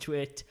reason to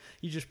it.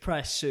 You just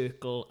press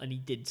circle, and he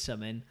did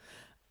something.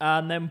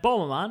 And then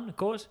Bomberman, of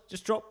course,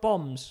 just dropped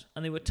bombs,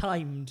 and they were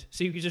timed,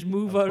 so you could just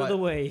move out of the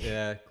way.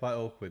 Yeah, quite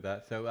awkward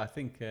that. So I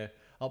think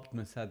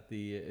Optimus had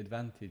the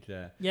advantage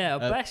there. Yeah,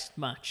 best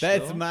match.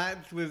 Best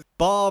match was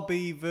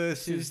Barbie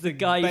versus the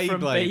guy Beyblade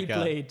from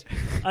Beyblade.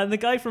 And the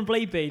guy from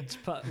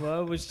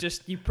Beyblade was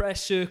just, you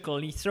press circle,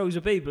 and he throws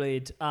a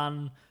Beyblade,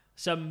 and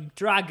some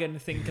dragon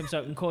thing comes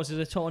out and causes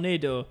a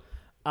tornado.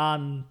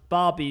 And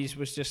Barbie's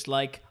was just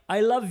like,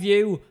 I love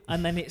you,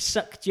 and then it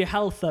sucked your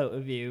health out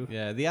of you.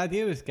 Yeah, the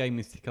idea of this game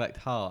is to collect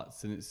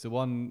hearts, and it's the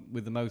one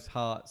with the most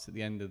hearts at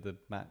the end of the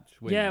match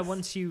wins. Yeah,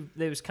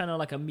 there was kind of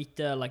like a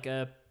meter, like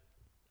a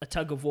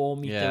tug of war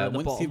meter at the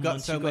bottom. Once you've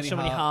got so many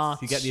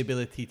hearts, you get the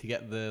ability to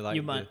get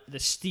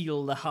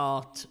steal the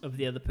heart of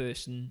the other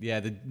person. Yeah,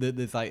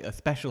 there's like a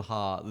special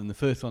heart, and the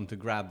first one to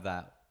grab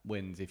that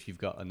wins if you've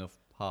got enough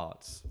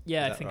hearts.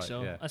 Yeah, I think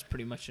so. Yeah. That's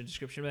pretty much the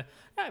description of it.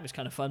 Yeah, it was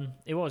kind of fun.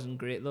 It wasn't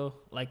great though.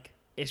 Like,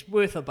 it's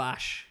worth a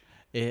bash.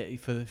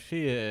 For the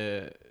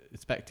sheer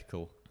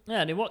spectacle.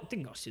 Yeah, and it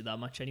didn't cost you that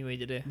much anyway,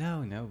 did it?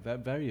 No,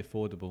 very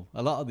affordable.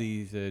 A lot of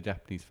these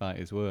Japanese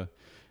fighters were.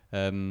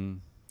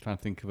 Trying to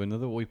think of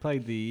another. We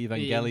played the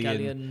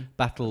Evangelion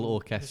Battle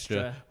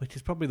Orchestra, which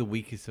is probably the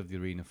weakest of the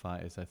arena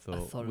fighters, I thought. I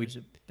thought it was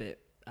a bit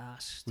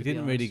ass. We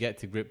didn't really get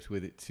to grips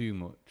with it too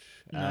much.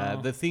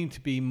 No. There seemed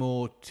to be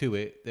more to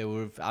it.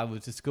 I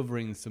was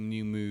discovering some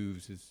new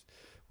moves as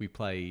we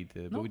played,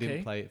 but we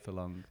didn't play it for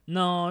long.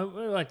 No,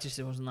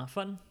 it wasn't that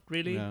fun,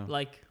 really. No,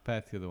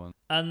 compared to the other one.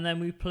 And then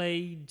we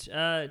played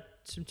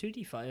some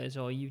 2D fighters,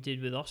 or you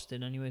did with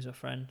Austin, anyways, our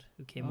friend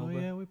who came over. Oh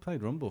yeah, we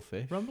played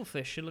Rumblefish.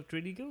 Rumblefish, it looked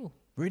really cool.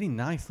 Really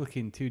nice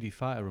looking 2D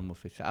fighter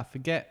Rumblefish. I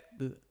forget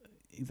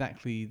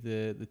exactly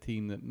the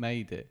team that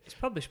made it. It's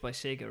published by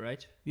Sega,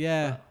 right?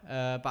 Yeah,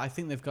 but I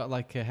think they've got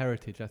like a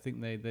heritage. I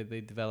think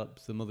they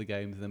developed some other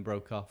games and then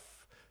broke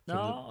off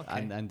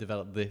and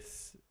developed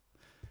this.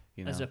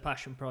 As a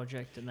passion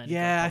project, and then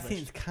I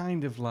think it's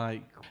kind of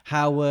like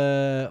how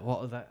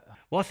what was that?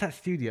 What's that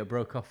studio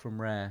broke off from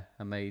Rare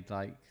and made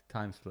like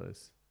Time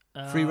Splitters?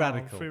 Free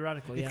Radical. Free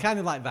Radical. Yeah. It's kind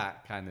of like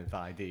that kind of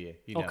idea,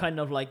 or kind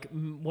of like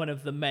one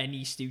of the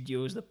many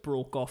studios that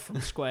broke off from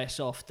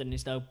SquareSoft and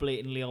is now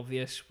blatantly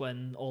obvious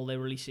when all their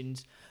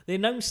releasings. They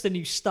announced a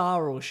new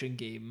Star Ocean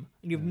game,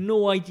 and you have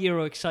no idea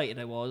how excited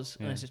I was.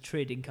 And it's a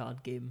trading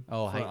card game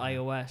for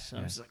iOS. And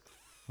I was like,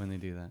 when they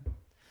do that.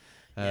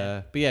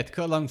 But yeah, to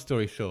cut a long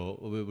story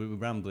short, we're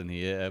rambling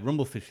here.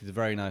 Rumblefish is a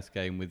very nice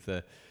game with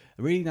a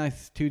really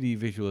nice 2D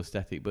visual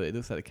aesthetic, but it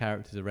looks like the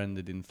characters are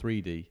rendered in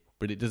 3D,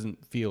 but it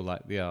doesn't feel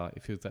like they are.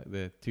 It feels like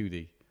they're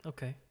 2D.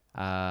 Okay.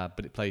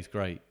 But it plays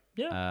great.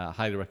 Yeah. I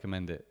highly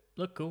recommend it.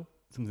 Look cool.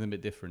 Something a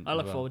bit different. I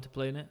look forward to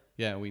playing it.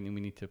 Yeah, we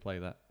need to play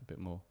that a bit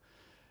more.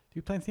 Do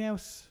you play anything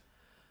else?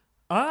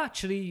 I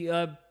actually,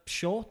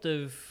 short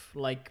of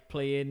like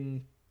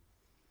playing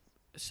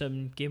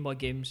some Game Boy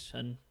games,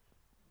 and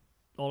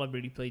all I've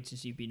really played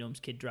since you've been home's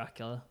Kid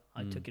Dracula.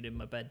 I took it in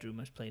my bedroom.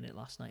 I was playing it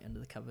last night under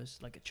the covers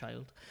like a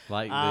child.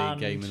 Like the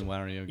Game &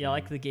 Wario game. Yeah,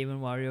 like the Game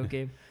 & Wario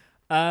game.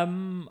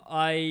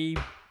 I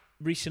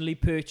recently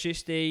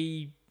purchased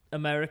a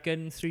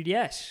American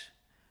 3DS.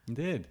 You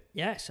did?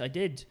 Yes, I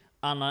did.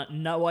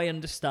 And now I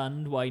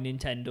understand why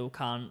Nintendo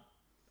can't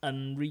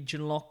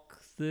region lock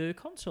the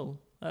console,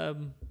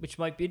 which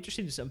might be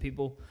interesting to some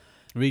people.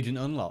 Region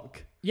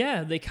unlock?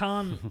 Yeah, they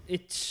can't.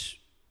 It's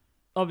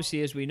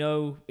obviously, as we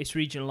know, it's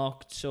region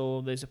locked.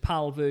 So there's a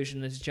PAL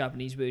version, there's a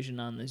Japanese version,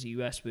 and there's a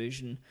US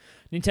version.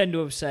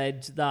 Nintendo have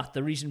said that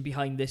the reason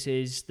behind this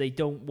is they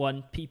don't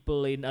want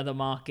people in other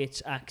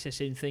markets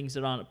accessing things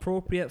that aren't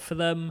appropriate for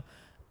them.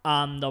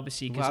 And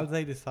obviously, how do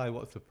they decide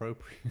what's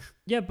appropriate?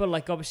 Yeah, but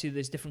like obviously,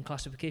 there's different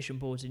classification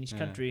boards in each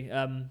country.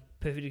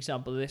 Perfect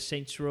example of this: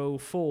 Saints Row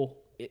 4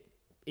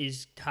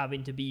 is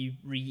having to be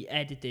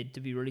re-edited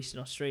to be released in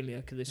Australia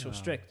because they're so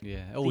strict. Yeah,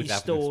 always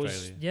happens in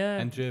Australia. Yeah,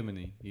 and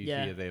Germany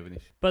usually they have an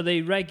issue. But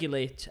they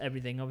regulate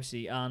everything,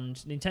 obviously. And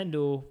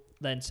Nintendo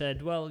then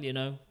said, "Well,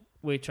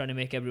 we're trying to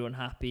make everyone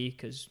happy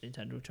because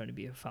Nintendo are trying to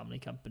be a family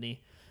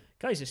company.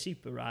 Guys are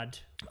super rad.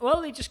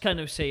 Well, they're just kind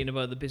of saying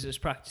about the business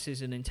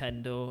practices in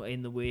Nintendo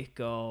in the wake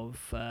of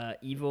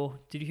Evo.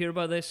 Did you hear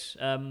about this?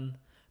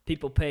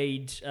 People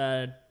paid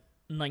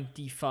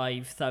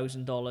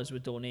 $95,000 were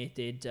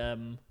donated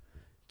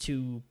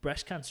to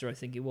breast cancer, I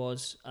think it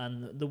was,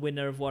 and the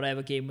winner of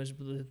whatever game was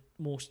the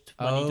most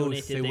money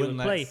donated, they would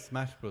play.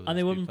 Smash Brothers and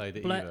they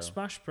wouldn't let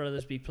Smash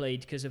Brothers be played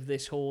because of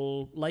this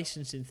whole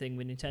licensing thing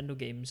with Nintendo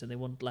games, and they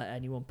wouldn't let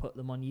anyone put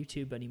them on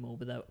YouTube anymore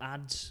without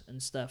ads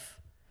and stuff.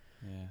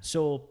 Yeah.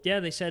 So, yeah,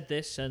 they said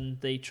this,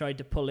 and they tried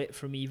to pull it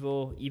from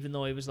Evo, even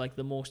though it was like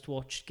the most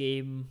watched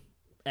game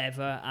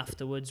ever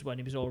afterwards when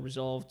it was all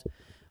resolved.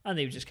 And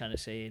they were just kind of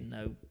saying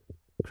how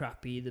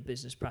crappy the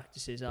business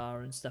practices are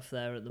and stuff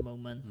there at the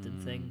moment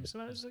and things.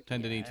 And I was like,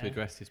 Nintendo need to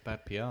address this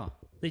bad PR.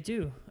 They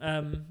do.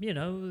 You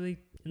know, in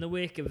the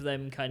wake of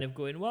them kind of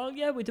going, well,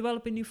 yeah, we're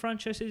developing new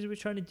franchises, we're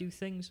trying to do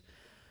things.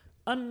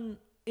 And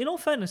in all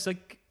fairness,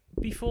 like,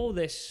 before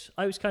this,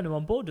 I was kind of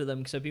on board with them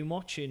because I've been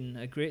watching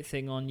a great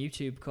thing on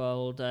YouTube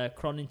called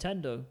Cron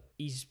Nintendo.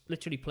 He's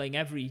literally playing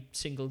every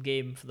single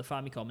game for the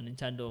Famicom and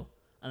Nintendo,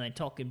 and then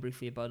talking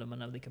briefly about them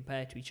and how they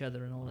compare to each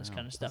other and all this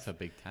kind of stuff. That's a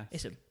big task.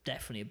 It's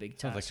definitely a big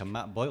task. Sounds like a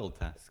Matt Boyle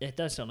task. It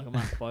does sound like a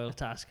Matt Boyle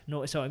task.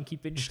 Notice how I'm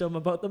keeping stum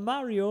about the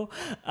Mario.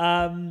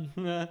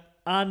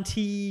 And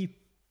he's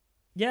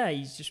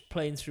just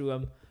playing through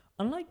them.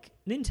 Unlike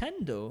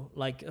Nintendo,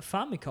 like a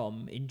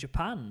Famicom in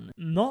Japan,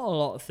 not a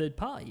lot of third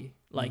party.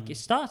 Like, it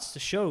starts to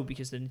show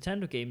because the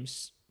Nintendo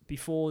games,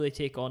 before they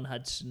take on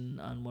Hudson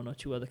and one or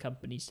two other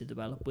companies to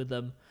develop with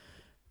them,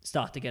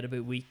 start to get a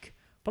bit weak.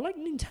 But, like,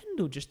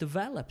 Nintendo just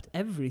developed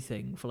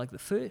everything for, like, the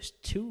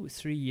first 2 or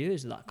 3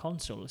 years of that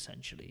console,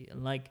 essentially.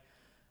 And, like,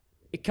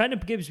 it kind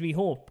of gives me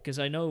hope because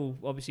I know,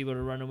 obviously, what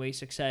a runaway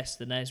success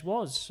the NES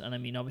was. And, I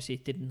mean, obviously,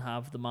 it didn't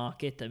have the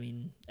market. I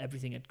mean,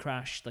 everything had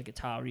crashed. Like,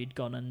 Atari had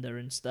gone under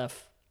and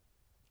stuff.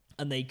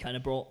 And they kind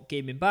of brought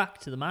gaming back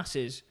to the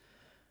masses.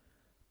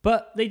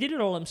 But they did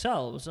it all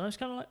themselves. And I was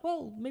kind of like,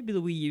 well, maybe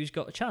the Wii U's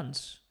got a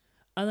chance.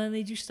 And then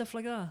they do stuff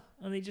like that.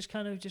 And they just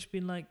kind of just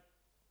been, like,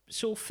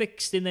 so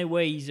fixed in their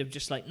ways of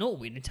just like, no,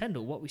 we're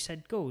Nintendo, what we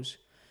said goes.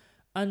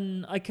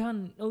 And I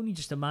can only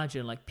just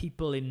imagine like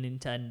people in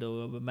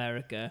Nintendo of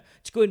America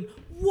just going,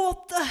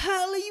 what the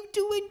hell are you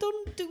doing?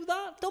 Don't do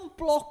that. Don't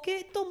block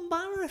it. Don't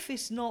matter if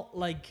it's not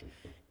like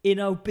in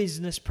our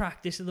business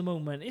practice at the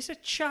moment. It's a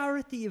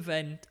charity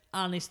event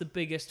and it's the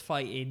biggest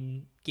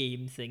fighting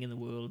game thing in the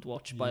world,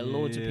 watched by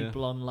loads of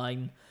people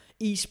online.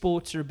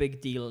 Esports are a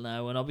big deal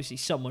now, and obviously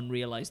someone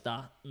realised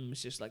that and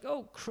was just like,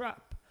 oh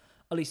crap.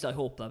 At least I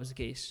hope that was the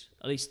case.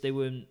 At least they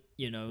weren't,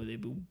 they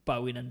were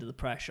bowing under the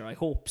pressure. I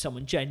hope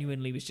someone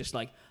genuinely was just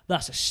like,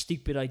 that's a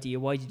stupid idea.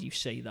 Why did you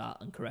say that?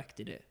 And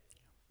corrected it.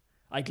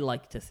 I'd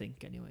like to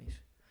think anyways.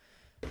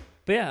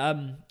 But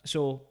yeah,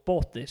 so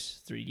bought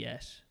this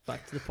 3DS,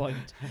 back to the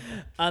point.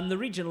 And the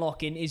region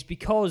lock-in is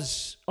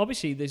because,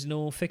 obviously, there's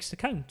no fixed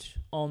account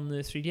on the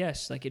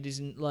 3DS. Like, it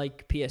isn't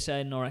like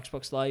PSN or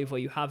Xbox Live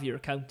where you have your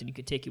account and you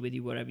can take it with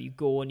you wherever you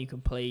go and you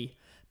can play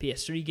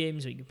PS3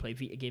 games or you can play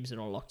Vita games that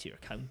are all locked to your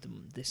account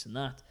and this and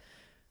that.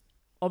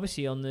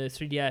 Obviously, on the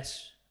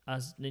 3DS,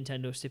 as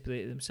Nintendo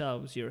stipulated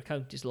themselves, your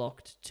account is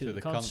locked to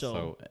the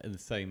console. The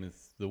same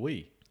as the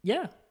Wii.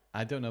 Yeah.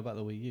 I don't know about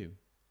the Wii U.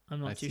 I'm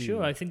not too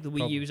sure. I think the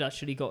Wii U's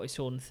actually got its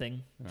own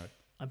thing. Right.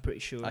 I'm pretty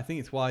sure. I think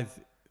it's wise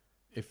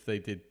if they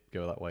did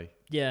go that way.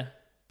 Yeah,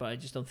 but I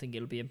just don't think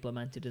it'll be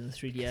implemented in the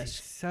 3DS.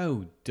 It's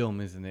so dumb,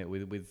 isn't it?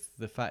 With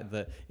the fact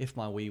that if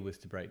my Wii was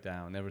to break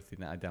down, everything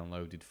that I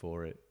downloaded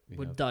for it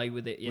would die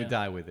with it. Yeah, would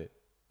die with it.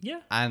 Yeah,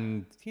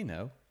 and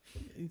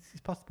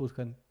it's possible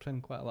to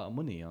spend quite a lot of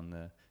money on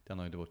the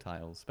downloadable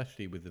titles,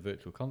 especially with the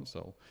Virtual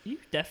Console. You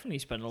definitely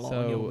spend a lot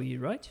on your Wii U,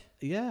 right?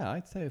 Yeah,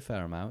 I'd say a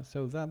fair amount.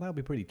 So that'll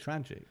be pretty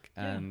tragic.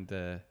 Yeah. And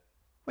what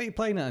are you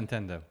playing at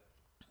Nintendo?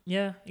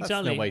 Yeah, exactly.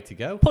 That's no way to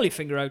go. Pull your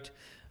finger out.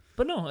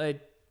 But no,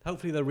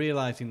 hopefully they're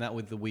realising that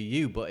with the Wii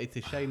U, but it's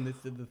a shame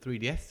that the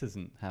 3DS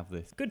doesn't have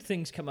this. Good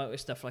things come out of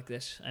stuff like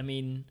this. I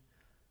mean,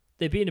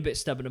 they've been a bit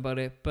stubborn about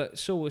it, but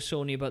so was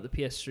Sony about the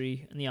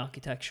PS3 and the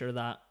architecture of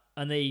that.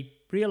 And they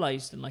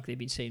realised, and like they've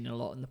been saying a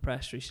lot in the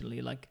press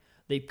recently, like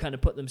they kind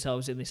of put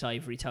themselves in this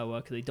ivory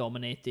tower because they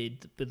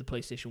dominated with the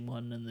PlayStation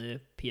 1 and the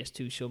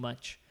PS2 so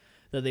much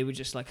that they were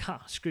just like,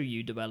 screw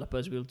you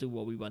developers, we'll do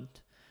what we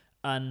want.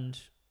 And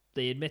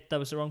they admit that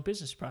was the wrong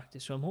business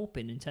practice. So I'm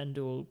hoping Nintendo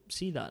will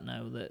see that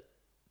now, that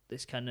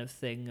this kind of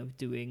thing of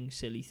doing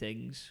silly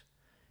things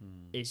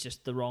is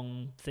just the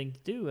wrong thing to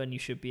do, and you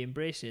should be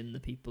embracing the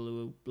people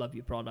who love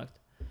your product.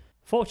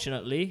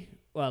 Fortunately,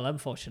 well,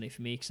 unfortunately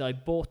for me, because I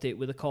bought it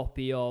with a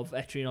copy of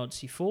Etrian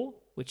Odyssey 4,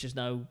 which has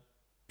now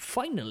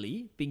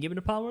finally been given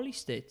a PAL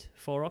release date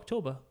for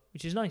October,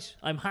 which is nice.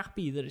 I'm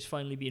happy that it's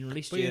finally being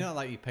released. But you're not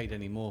like you paid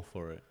any more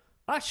for it.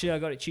 Actually, I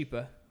got it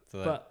cheaper,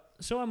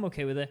 so I'm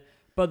okay with it.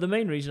 But the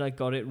main reason I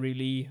got it,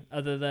 really,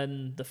 other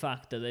than the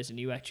fact that there's a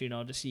new Etrian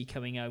Odyssey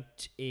coming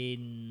out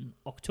in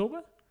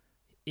October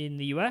in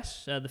the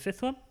US, the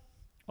fifth one,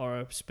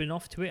 or a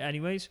spin-off to it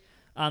anyways,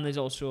 and there's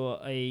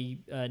also a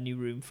new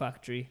Room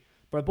Factory.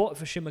 But I bought it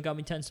for Shin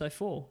Megami Tensei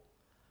 4.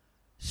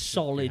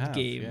 Solid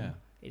game. Yeah.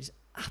 It's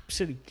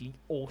absolutely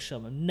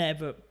awesome. I've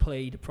never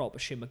played a proper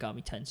Shin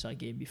Megami Tensei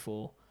game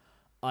before.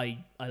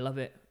 I love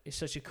it. It's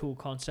such a cool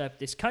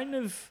concept. It's kind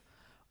of,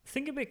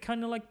 think of it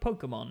kind of like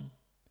Pokemon.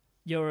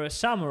 You're a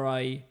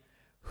samurai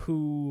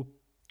who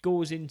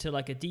goes into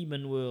like a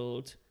demon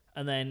world,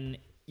 and then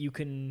you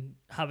can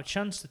have a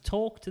chance to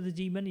talk to the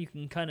demon. You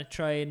can kind of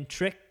try and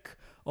trick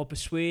or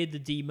persuade the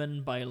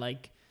demon by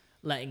like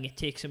letting it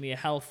take some of your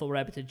health or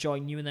whatever to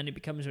join you, and then it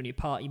becomes one of your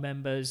party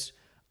members.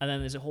 And then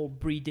there's a whole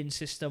breeding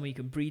system where you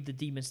can breed the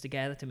demons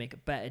together to make a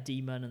better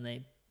demon, and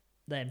they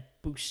then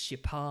boosts your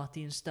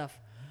party and stuff.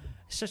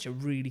 It's such a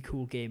really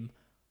cool game.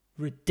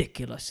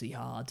 Ridiculously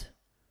hard.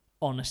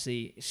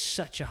 Honestly, it's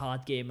such a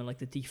hard game, and like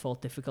the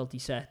default difficulty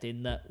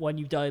setting that when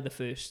you die the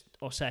first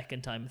or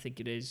second time, I think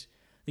it is,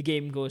 the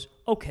game goes,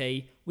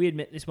 okay, we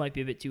admit this might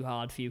be a bit too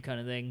hard for you kind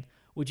of thing.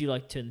 Would you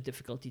like to turn the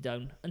difficulty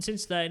down? And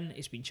since then,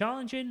 it's been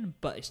challenging,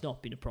 but it's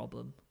not been a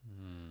problem.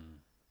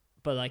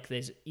 But like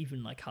there's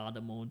even like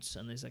harder modes,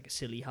 and there's like a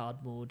silly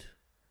hard mode.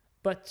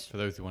 But for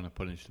those who want to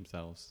punish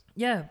themselves.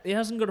 Yeah, it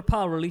hasn't got a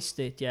PAL release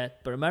date yet,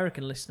 but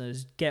American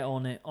listeners, get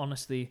on it,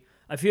 honestly.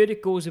 I've heard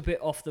it goes a bit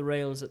off the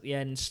rails at the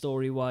end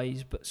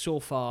story-wise, but so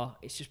far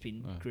it's just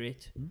been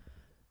great.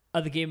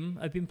 Other game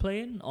I've been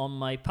playing on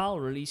my PAL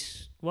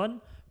release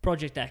one,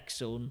 Project X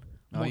Zone.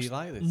 You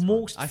like this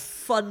most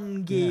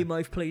fun game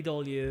I've played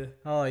all year.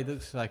 Oh, it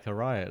looks like a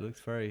riot. It looks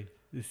very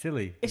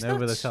silly it's and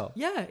over the top.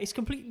 Yeah, it's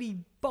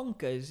completely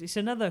bonkers. It's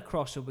another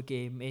crossover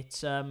game.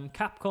 It's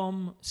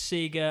Capcom,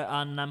 Sega,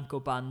 and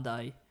Namco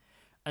Bandai.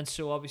 And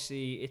so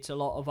obviously it's a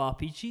lot of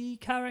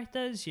RPG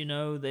characters. You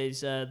know,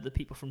 there's the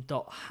people from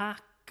Dot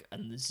Hack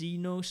and the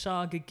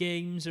Xenosaga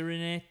games are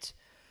in it.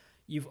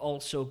 You've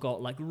also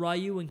got like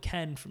Ryu and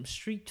Ken from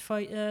Street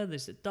Fighter.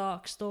 There's the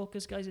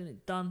Darkstalkers guys in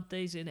it.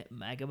 Dante's in it.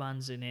 Mega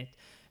Man's in it.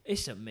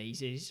 It's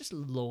amazing. It's just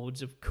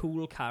loads of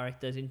cool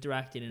characters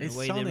interacting in a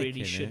way Sonic they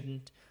really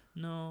shouldn't.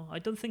 No, I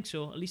don't think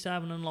so. At least I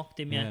haven't unlocked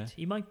him yet.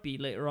 He might be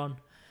later on.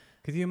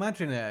 Could you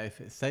imagine it if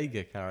it's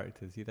Sega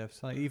characters? You'd have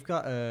you've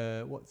got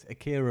what's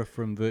Akira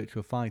from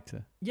Virtua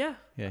Fighter? Yeah.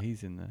 Yeah,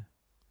 he's in there.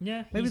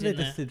 Yeah, maybe they're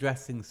just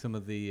addressing some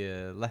of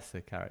the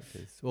lesser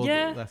characters or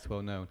the less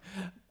well known.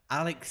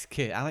 Alex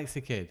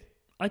the Kid.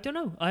 I don't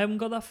know. I haven't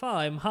got that far.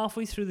 I'm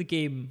halfway through the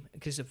game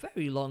because it's a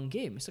very long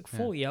game. It's like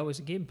 40 hours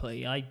of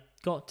gameplay. I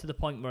got to the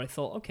point where I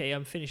thought, okay,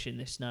 I'm finishing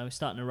this now.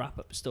 Starting to wrap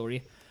up the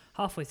story.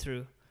 Halfway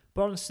through.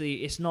 But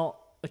honestly, it's not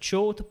a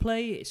chore to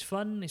play. It's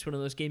fun. It's one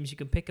of those games you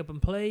can pick up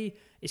and play.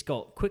 It's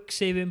got quick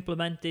save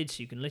implemented,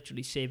 so you can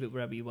literally save it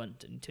wherever you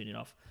want and turn it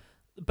off.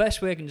 The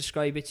best way I can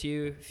describe it to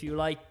you, if you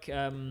like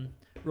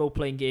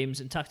role-playing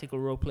games and tactical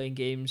role-playing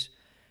games,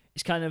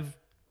 it's kind of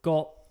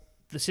got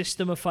the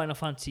system of Final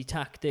Fantasy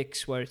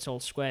Tactics, where it's all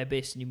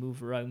square-based and you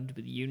move around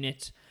with the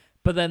units.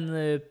 But then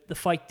the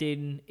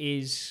fighting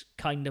is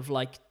kind of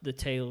like the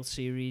Tales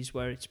series,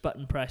 where it's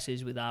button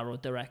presses with arrow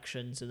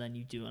directions, and then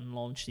you do and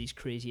launch these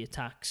crazy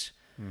attacks.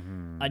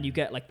 Mm-hmm. And you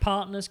get like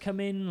partners come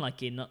in,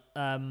 like in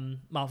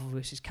Marvel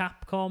vs.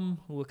 Capcom,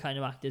 who will kind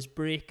of act as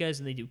breakers,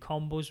 and they do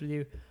combos with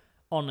you.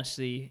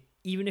 Honestly,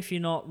 even if you're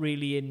not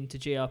really into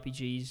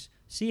JRPGs,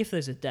 see if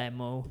there's a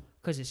demo,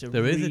 because it's a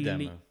There is a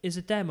demo. Is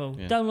a demo.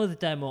 Yeah. Download the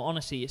demo.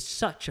 Honestly, it's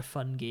such a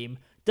fun game.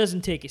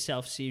 Doesn't take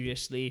itself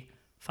seriously.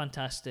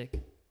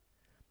 Fantastic.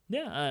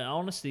 Yeah,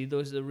 honestly,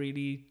 those are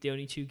really the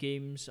only two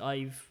games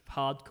I've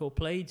hardcore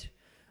played.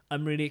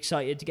 I'm really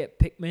excited to get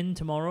Pikmin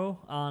tomorrow,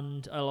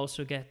 and I'll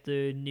also get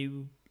the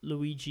new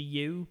Luigi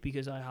U,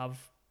 because I have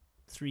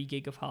 3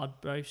 gig of hard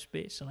drive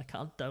space and I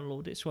can't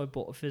download it, so I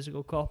bought a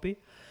physical copy.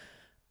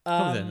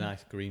 Comes in a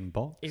nice green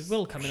box. It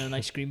will come in a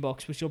nice green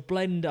box, which will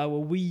blend our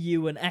Wii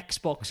U and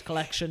Xbox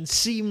collection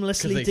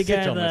seamlessly together. Because they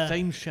sit on the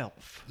same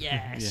shelf.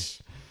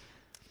 Yes.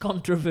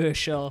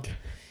 Controversial.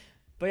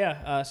 But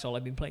yeah, that's all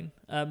I've been playing.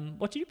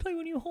 What did you play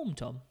when you were home,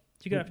 Tom?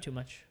 Did you get up too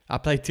much? I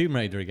played Tomb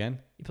Raider again.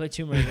 You played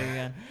Tomb Raider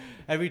again?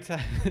 Every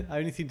time. I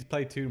only seem to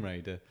play Tomb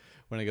Raider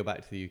when I go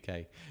back to the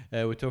UK.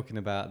 We're talking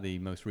about the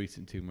most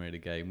recent Tomb Raider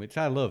game, which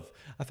I love.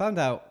 I found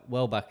out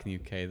well back in the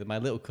UK that my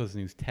little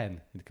cousin who's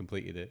 10 had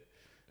completed it.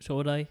 So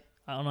would I.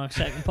 On our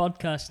second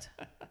podcast.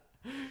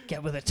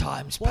 Get with the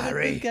times, What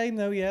Barry. a good game,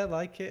 though. Yeah, I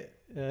like it.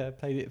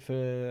 Played it for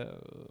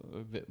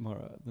a bit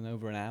more than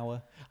over an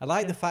hour. I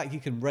like the fact you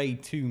can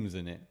raid tombs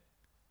in it.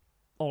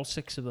 All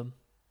 6 of them.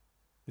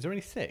 Is there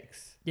only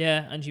 6?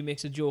 Yeah, and she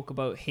makes a joke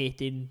about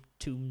hating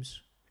tombs.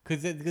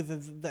 Because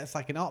that's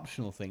like an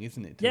optional thing,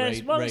 isn't it?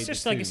 It's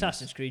just like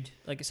Assassin's Creed.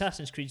 Like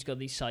Assassin's Creed's got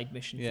these side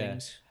mission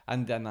things.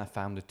 And then I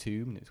found a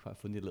tomb, and it's quite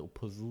funny, a little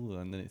puzzle,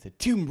 and then it said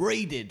Tomb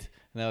Raided,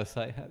 and I was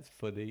like, that's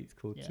funny. It's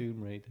called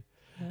Tomb Raider.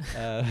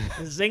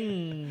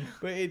 Zing!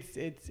 But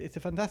it's a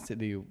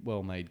fantastically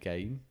well-made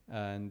game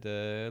and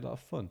a lot of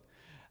fun.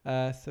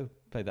 So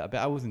played that a bit.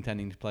 I was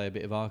intending to play a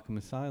bit of Arkham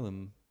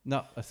Asylum,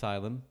 not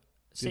Asylum,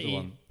 the other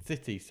one,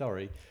 City.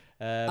 Sorry.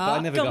 But I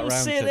never got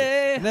around to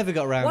it. Never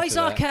got around to that. Why has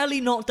R.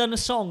 Kelly not done a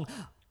song?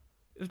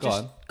 Go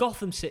on.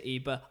 Gotham City,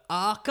 but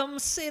Arkham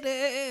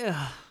City.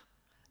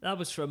 That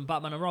was from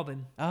Batman and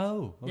Robin.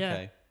 Oh,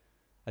 okay.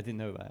 I didn't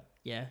know that.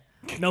 Yeah,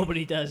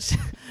 nobody does.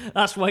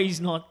 That's why he's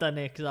not done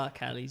it, because R.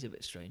 Kelly's a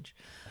bit strange.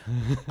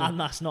 And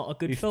that's not a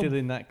good film. He's still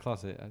in that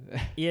closet.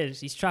 He is.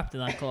 He's trapped in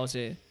that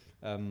closet.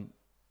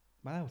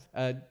 What else?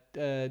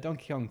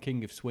 Donkey Kong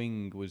King of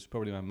Swing was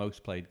probably my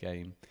most played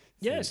game.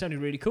 Yeah, it sounded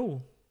really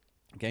cool.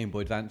 Game Boy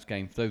Advance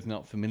game. For those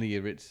not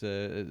familiar, it's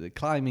a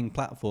climbing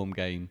platform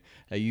game.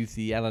 Use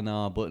the L and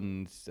R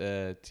buttons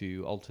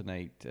to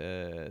alternate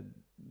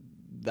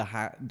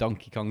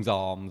Donkey Kong's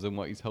arms and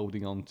what he's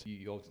holding on to.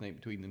 You alternate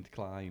between them to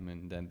climb,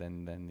 and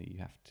then you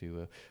have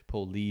to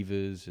pull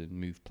levers and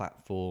move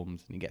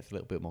platforms, and it gets a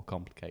little bit more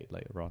complicated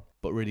later on.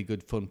 But really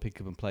good fun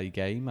pick up and play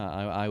game.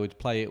 I would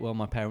play it while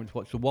my parents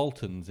watched the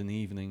Waltons in the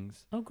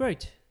evenings. Oh,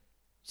 great.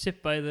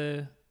 Sit by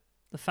the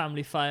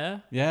family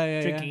fire,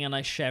 drinking a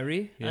nice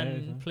sherry,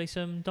 and play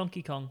some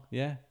Donkey Kong.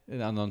 Yeah,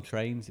 and on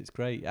trains, it's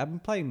great. I've been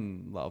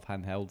playing a lot of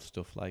handheld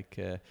stuff, like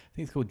I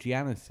think it's called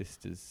Gianna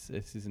Sisters.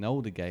 This is an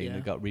older game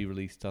that got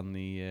re-released on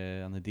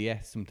the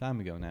DS some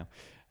time ago now.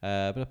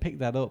 But I picked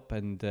that up,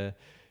 and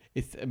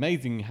it's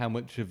amazing how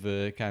much of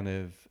a kind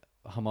of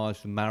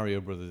homage to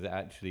Mario Brothers it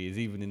actually is,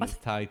 even in its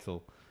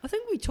title. I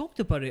think we talked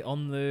about it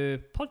on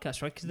the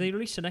podcast, right? Because they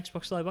released an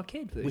Xbox Live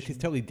Arcade version, which is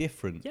totally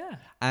different. Yeah,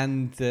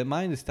 and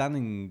my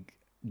understanding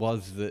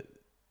was that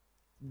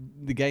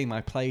the game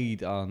I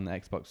played on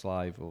Xbox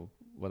Live or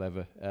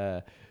whatever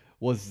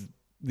was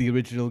the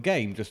original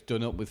game, just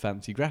done up with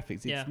fancy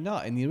graphics. It's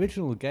not. In the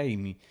original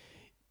game,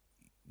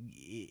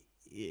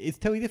 it's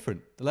totally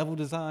different. The level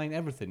design,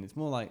 everything. It's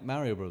more like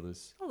Mario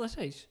Brothers. Oh, that's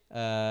nice.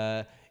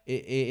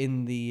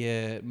 In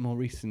the more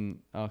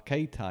recent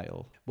arcade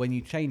title, when you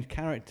change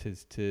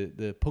characters to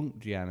the Punk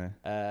Gianna,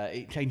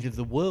 it changes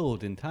the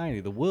world entirely.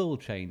 The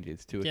world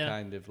changes to a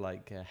kind of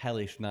like a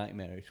hellish,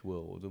 nightmarish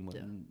world,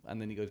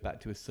 and then it goes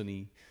back to a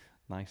sunny,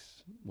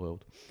 nice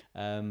world.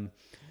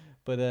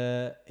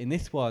 But in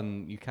this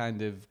one, you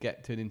kind of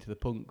get turned into the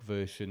Punk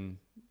version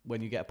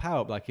when you get a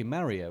power-up, like in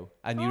Mario,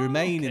 and you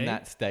remain in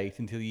that state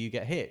until you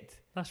get hit.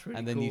 That's really cool.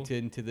 And then you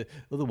turn to the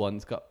other one.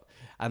 It's got...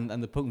 And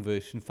the Punk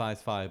version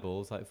fires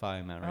fireballs like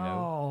Fire Mario.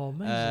 Oh,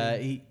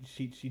 amazing.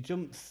 She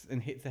jumps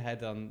and hits her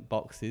head on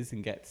boxes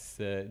and gets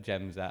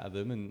gems out of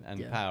them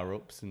and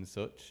power-ups and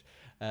such.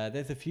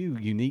 There's a few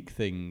unique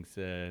things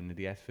in the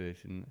DS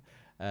version,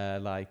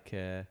 like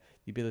the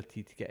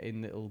ability to get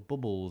in little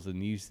bubbles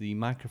and use the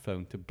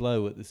microphone to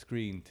blow at the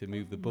screen to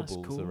move the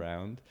bubbles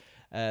around.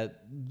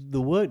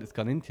 The work that's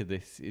gone into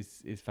this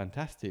is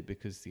fantastic,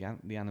 because the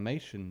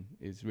animation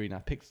is really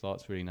nice. Pixel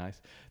art's really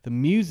nice. The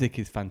music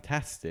is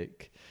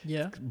fantastic.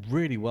 Yeah, it's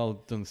really well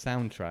done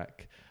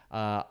soundtrack.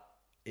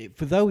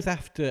 For those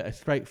after a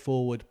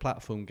straightforward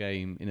platform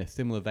game in a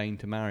similar vein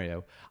to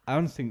Mario, I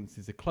honestly think this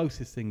is the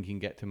closest thing you can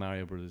get to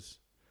Mario Brothers,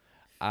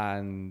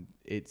 and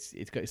it's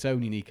got its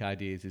own unique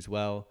ideas as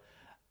well.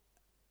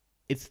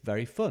 It's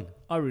very fun.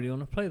 I really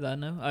want to play that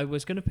now. I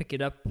was going to pick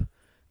it up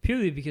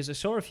purely because I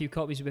saw a few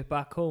copies of it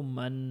back home,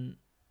 and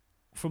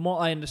from what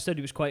I understood,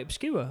 it was quite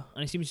obscure,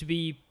 and it seems to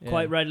be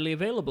quite readily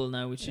available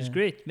now, which is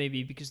great.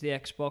 Maybe because the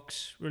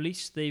Xbox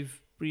release, they've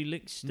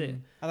released it.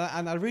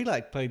 And I really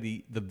like to play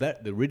the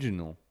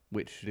original,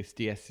 which this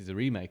DS is a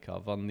remake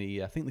of, on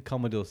I think the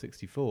Commodore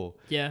 64.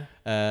 Yeah.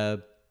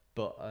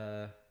 But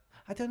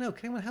I don't know.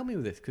 Can anyone help me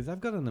with this? Because I've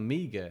got an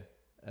Amiga,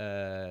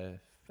 and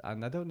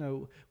I don't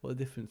know what the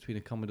difference between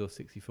a Commodore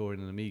 64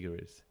 and an Amiga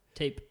is.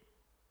 Tape.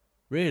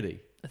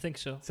 Really? I think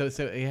so. So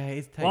yeah,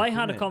 it's tape. Well, I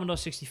had a Commodore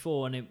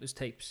 64 and it was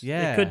tapes.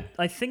 Yeah.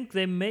 I think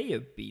there may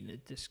have been a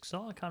disc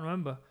slot. I can't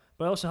remember.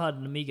 But I also had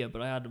an Amiga,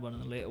 but I had one of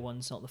the later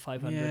ones, not the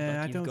 500.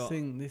 Yeah, I don't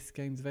think this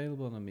game's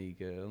available on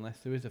Amiga unless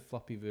there is a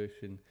floppy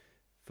version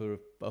for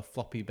a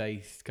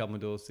floppy-based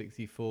Commodore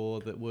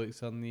 64 that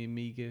works on the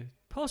Amiga.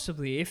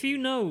 Possibly, if you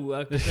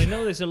know, because I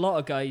know there's a lot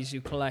of guys who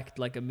collect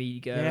like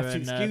Amiga and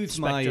excuse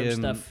Spectrum my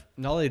stuff.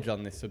 Knowledge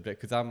on this subject,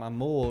 because I'm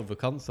more of a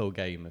console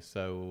gamer,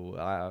 so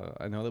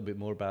I know a little bit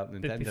more about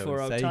Nintendo and before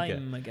Sega. Our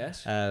time, I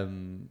guess.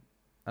 And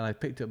I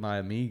picked up my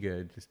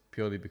Amiga just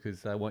purely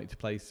because I wanted to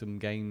play some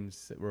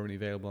games that were only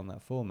available on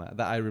that format.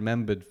 That I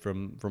remembered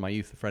from my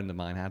youth. A friend of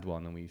mine had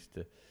one, and we used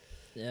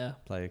to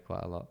play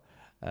quite a lot.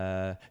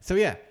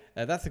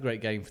 That's a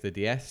great game for the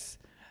DS.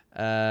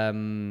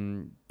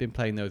 Been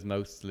playing those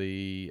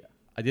mostly.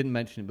 I didn't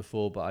mention it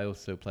before, but I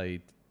also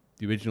played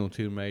the original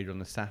Tomb Raider on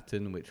the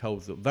Saturn, which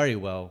holds up very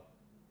well.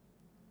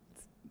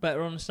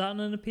 Better on the Saturn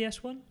than the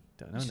PS1?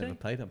 Don't know, never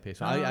played on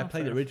PS1. I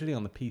played it originally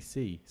on the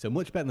PC, so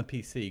much better than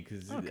the PC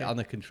because on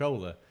the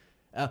controller.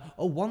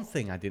 One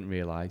thing I didn't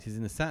realise is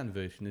in the Saturn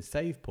version there's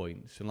save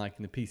points, and like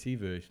in the PC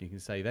version you can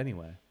save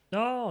anywhere.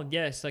 Oh,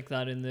 yeah, it's like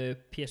that in the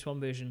PS1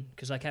 version,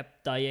 because I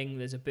kept dying.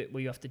 There's a bit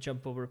where you have to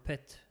jump over a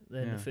pit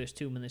in the first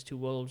tomb, and there's two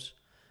wolves.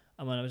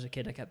 And when I was a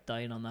kid, I kept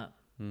dying on that.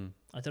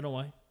 I don't know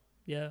why.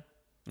 Yeah.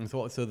 And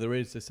so there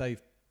is a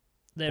save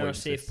There are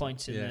save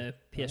points in the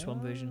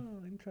PS1 version.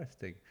 Oh,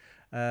 interesting.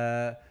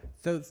 So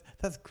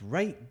that's a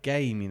great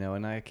game,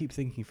 and I keep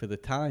thinking for the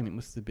time it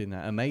must have been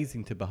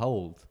amazing to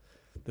behold.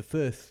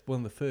 One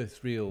of the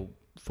first real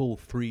full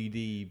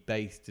 3D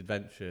based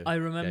adventure. I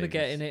remember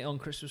getting it on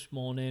Christmas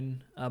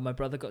morning. My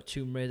brother got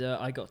Tomb Raider,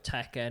 I got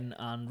Tekken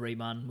and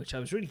Rayman, which I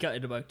was really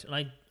gutted about.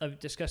 And I've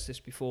discussed this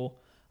before.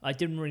 I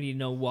didn't really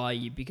know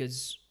why,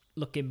 because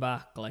looking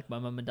back, like my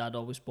mum and dad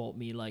always bought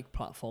me like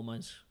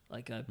platformers.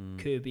 Like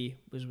Kirby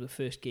was the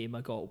first game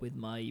I got with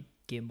my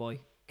Game Boy,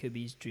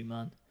 Kirby's Dream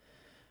Land.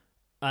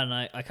 And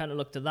I kind of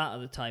looked at that at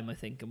the time, I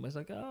think, and was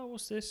like, oh,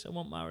 what's this? I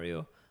want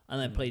Mario.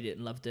 And then played it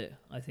and loved it.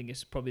 I think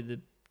it's probably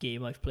the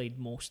game I've played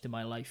most in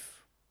my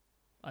life.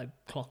 I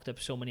clocked up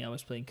so many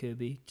hours playing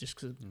Kirby just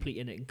because of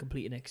completing it.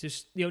 Because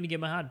it's the only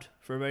game I had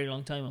for a very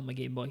long time on my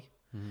Game Boy.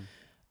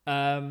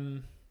 But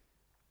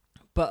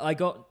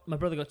my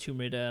brother got Tomb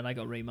Raider and I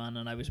got Rayman,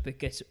 and I was a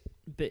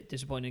bit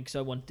disappointed because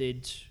I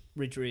wanted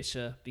Ridge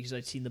Racer because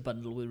I'd seen the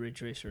bundle with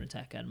Ridge Racer and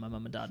Tekken. My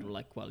mum and dad were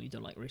like, well, you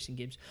don't like racing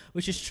games,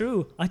 which is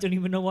true. I don't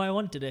even know why I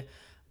wanted it.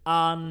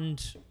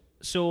 And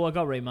so I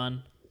got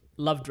Rayman,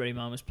 loved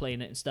Rayman, was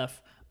playing it and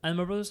stuff. And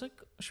my brother was like,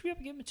 should we have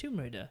a game of Tomb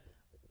Raider?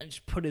 And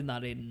just putting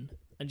that in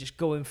and just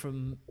going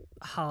from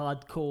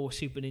hardcore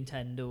Super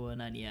Nintendo and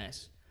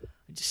NES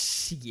and just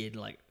seeing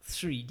like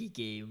 3D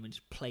game and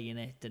just playing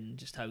it and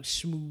just how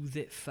smooth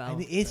it felt.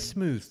 And it is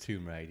smooth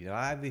Tomb Raider. You know,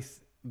 I have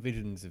these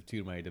visions of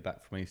Tomb Raider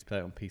back from when I used to play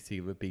it on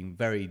PC with being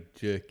very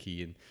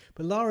jerky,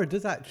 but Lara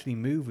does actually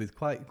move with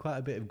quite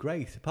a bit of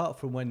grace, apart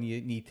from when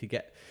you need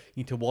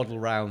to waddle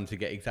around to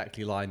get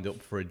exactly lined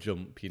up for a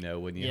jump, you know,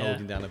 when you're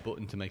holding down a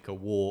button to make a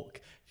walk.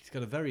 She's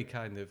got a very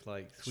kind of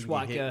like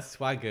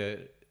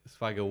swagger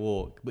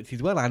walk, but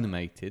she's well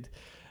animated.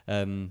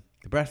 The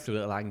breasts are a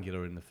little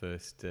angular in the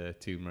first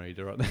Tomb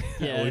Raider, aren't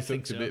they? Yeah, always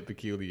looks a bit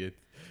peculiar.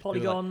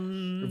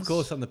 Polygons. Like, of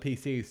course, on the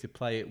PC, I used to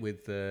play it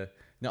with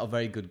not a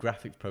very good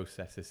graphics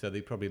processor, so they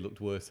probably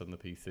looked worse on the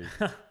PC.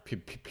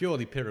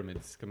 Purely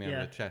pyramids coming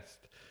out of the chest.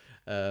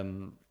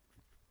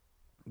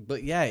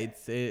 But yeah,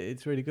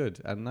 it's really good,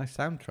 and nice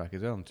soundtrack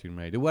as well on Tomb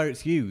Raider. Where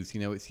it's used,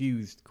 you know, it's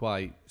used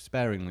quite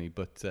sparingly,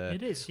 but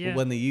it is, yeah.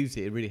 When they use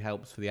it, it really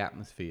helps for the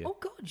atmosphere. Oh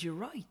God, you're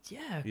right,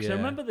 yeah. Because I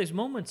remember there's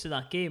moments in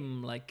that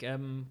game, like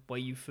where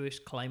you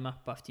first climb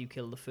up after you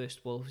kill the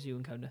first wolves you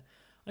encounter,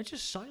 and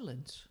just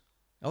silence.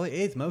 Oh, it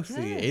is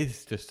mostly. It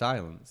is just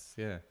silence.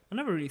 Yeah. I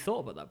never really thought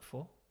about that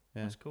before.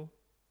 Yeah. That's cool.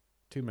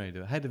 Tomb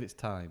Raider, ahead of its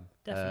time.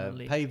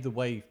 Definitely paved the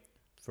way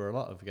for a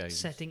lot of games.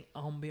 Setting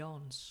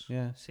ambience.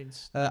 Yeah.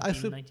 Since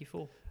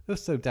 1994. I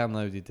also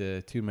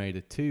downloaded Tomb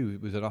Raider 2.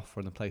 It was an offer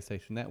on the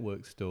PlayStation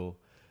Network store,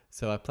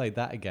 so I played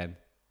that again,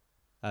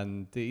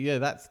 and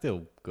that's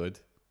still good.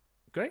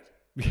 Great.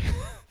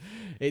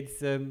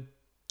 It's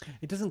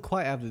it doesn't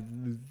quite have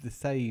the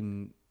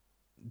same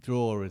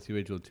draw as the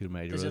original Tomb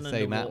Raider, or the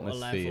same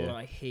atmosphere. Level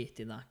I hate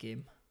in that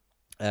game.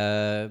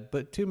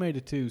 But Tomb Raider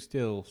 2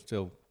 still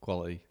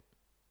quality.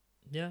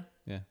 Yeah.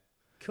 Yeah.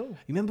 Cool. You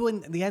remember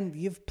when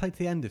you've played to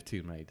the end of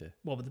Tomb Raider?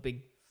 What, with the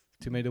big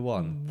Tomb Raider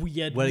 1?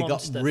 Weird where it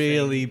got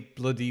really thing.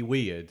 bloody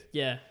weird.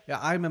 Yeah. Yeah,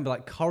 I remember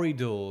like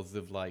corridors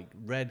of like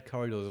red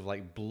corridors of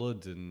like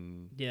blood,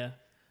 and it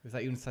was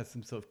like you inside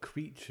some sort of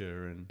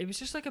creature, and it was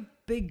just like a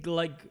big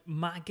like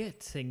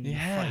maggot thing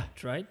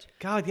fight, right?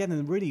 God, yeah,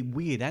 and really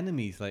weird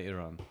enemies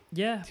later on.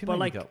 Yeah, Tomb but Raider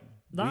like got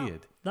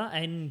weird. That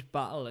end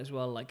battle as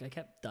well, like I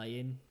kept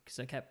dying because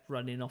I kept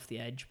running off the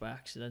edge by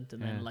accident,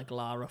 and then like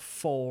Lara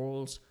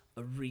falls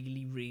a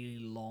really,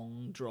 really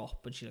long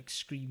drop, and she like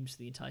screams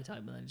the entire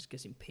time, and then just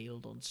gets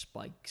impaled on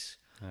spikes.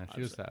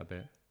 She does that a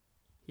bit.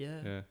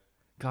 Yeah.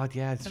 God,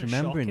 yeah, I just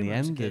remember in the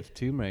end of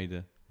Tomb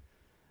Raider.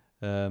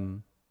 Yeah,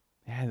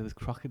 there was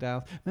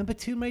crocodiles. Remember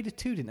Tomb Raider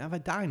 2 didn't have a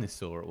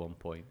dinosaur at one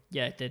point?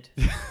 Yeah, it did.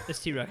 There's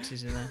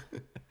T-Rexes in there.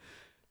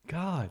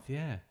 God,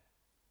 yeah.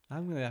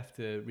 I'm going to have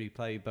to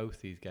replay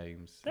both these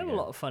games. They were a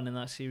lot of fun in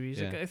that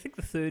series. Yeah. I think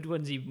the third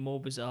one's even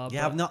more bizarre.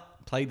 Yeah, I've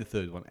not played the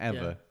third one ever.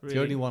 Yeah, it's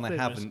the only one I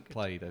haven't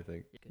played, I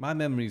think. My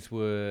memories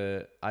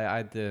were, I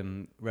had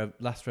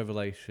Last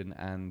Revelation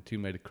and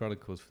Tomb Raider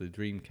Chronicles for the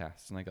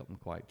Dreamcast, and I got them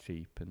quite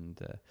cheap. And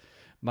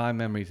my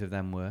memories of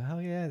them were, oh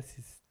yeah, this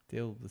is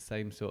still the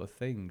same sort of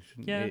thing.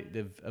 Shouldn't it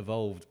have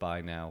evolved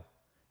by now?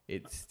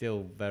 It's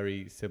still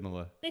very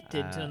similar. It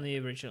did on the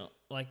original,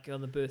 like on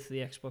the birth of the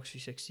Xbox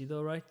 360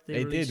 though, right?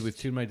 It did with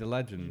Tomb Raider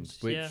Legends,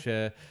 which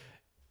I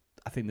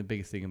think the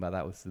biggest thing about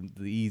that was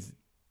the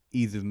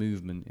ease of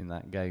movement in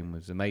that game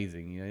was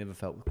amazing. You never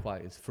felt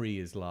quite as free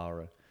as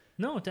Lara.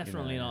 No,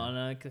 definitely not.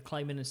 And the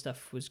climbing and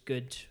stuff was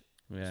good.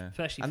 Yeah,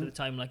 especially for the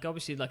time. Like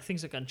obviously, like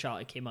things like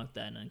Uncharted came out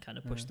then and kind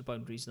of pushed the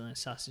boundaries, and then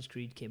Assassin's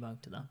Creed came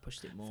out and that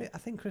pushed it more. I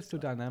think Crystal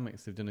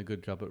Dynamics have done a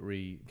good job at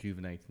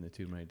rejuvenating the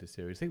Tomb Raider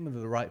series. I think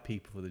they're the right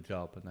people for the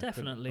job, and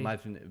definitely I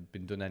couldn't imagine it had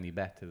been done any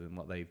better than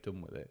what they've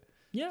done with it.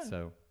 Yeah,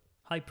 so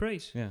high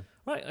praise. Yeah,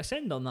 right. I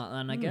send on that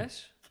then. I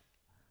guess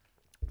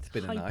it's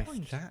been a nice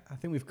chat. I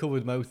think we've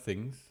covered most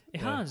things. It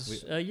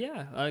has.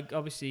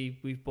 Obviously,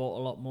 we've bought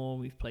a lot more.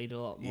 We've played a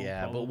lot more.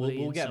 Yeah, but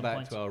we'll get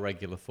back to our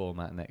regular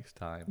format next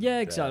time. Yeah,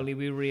 exactly.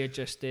 We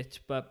readjust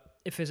it. But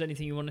if there's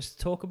anything you want us to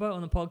talk about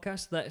on the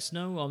podcast, let us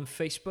know on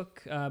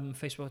Facebook,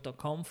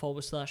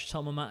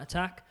 facebook.com/Tom and Matt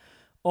Attack,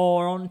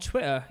 or on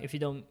Twitter if you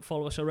don't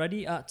follow us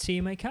already at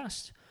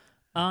TMAcast.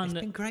 And it's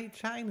been great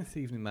chatting this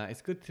evening, Matt.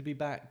 It's good to be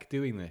back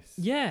doing this.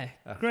 Yeah,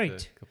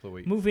 great. A couple of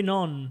weeks. Moving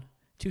on.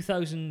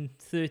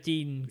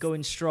 2013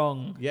 going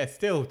strong. Yeah,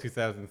 still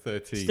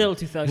 2013. Still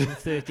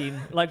 2013.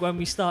 Like when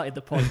we started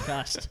the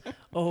podcast.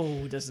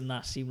 Oh, doesn't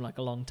that seem like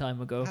a long time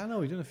ago? I know,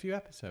 we've done a few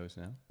episodes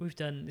now.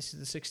 This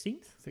is the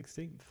 16th?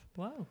 16th.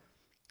 Wow.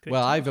 Great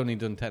time. I've only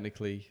done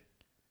technically,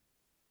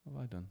 what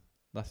have I done?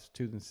 Last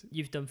 2 than...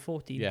 You've done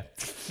 14. Yeah.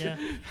 Yeah.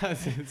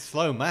 That's it.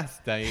 Slow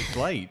math day. It's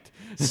late.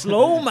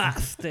 Slow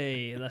math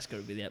day. That's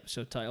going to be the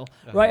episode title.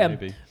 Right.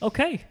 Maybe.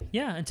 Okay.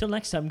 Yeah. Until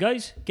next time,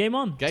 guys. Game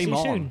on. Game See you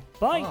on. soon.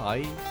 Bye.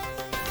 Bye.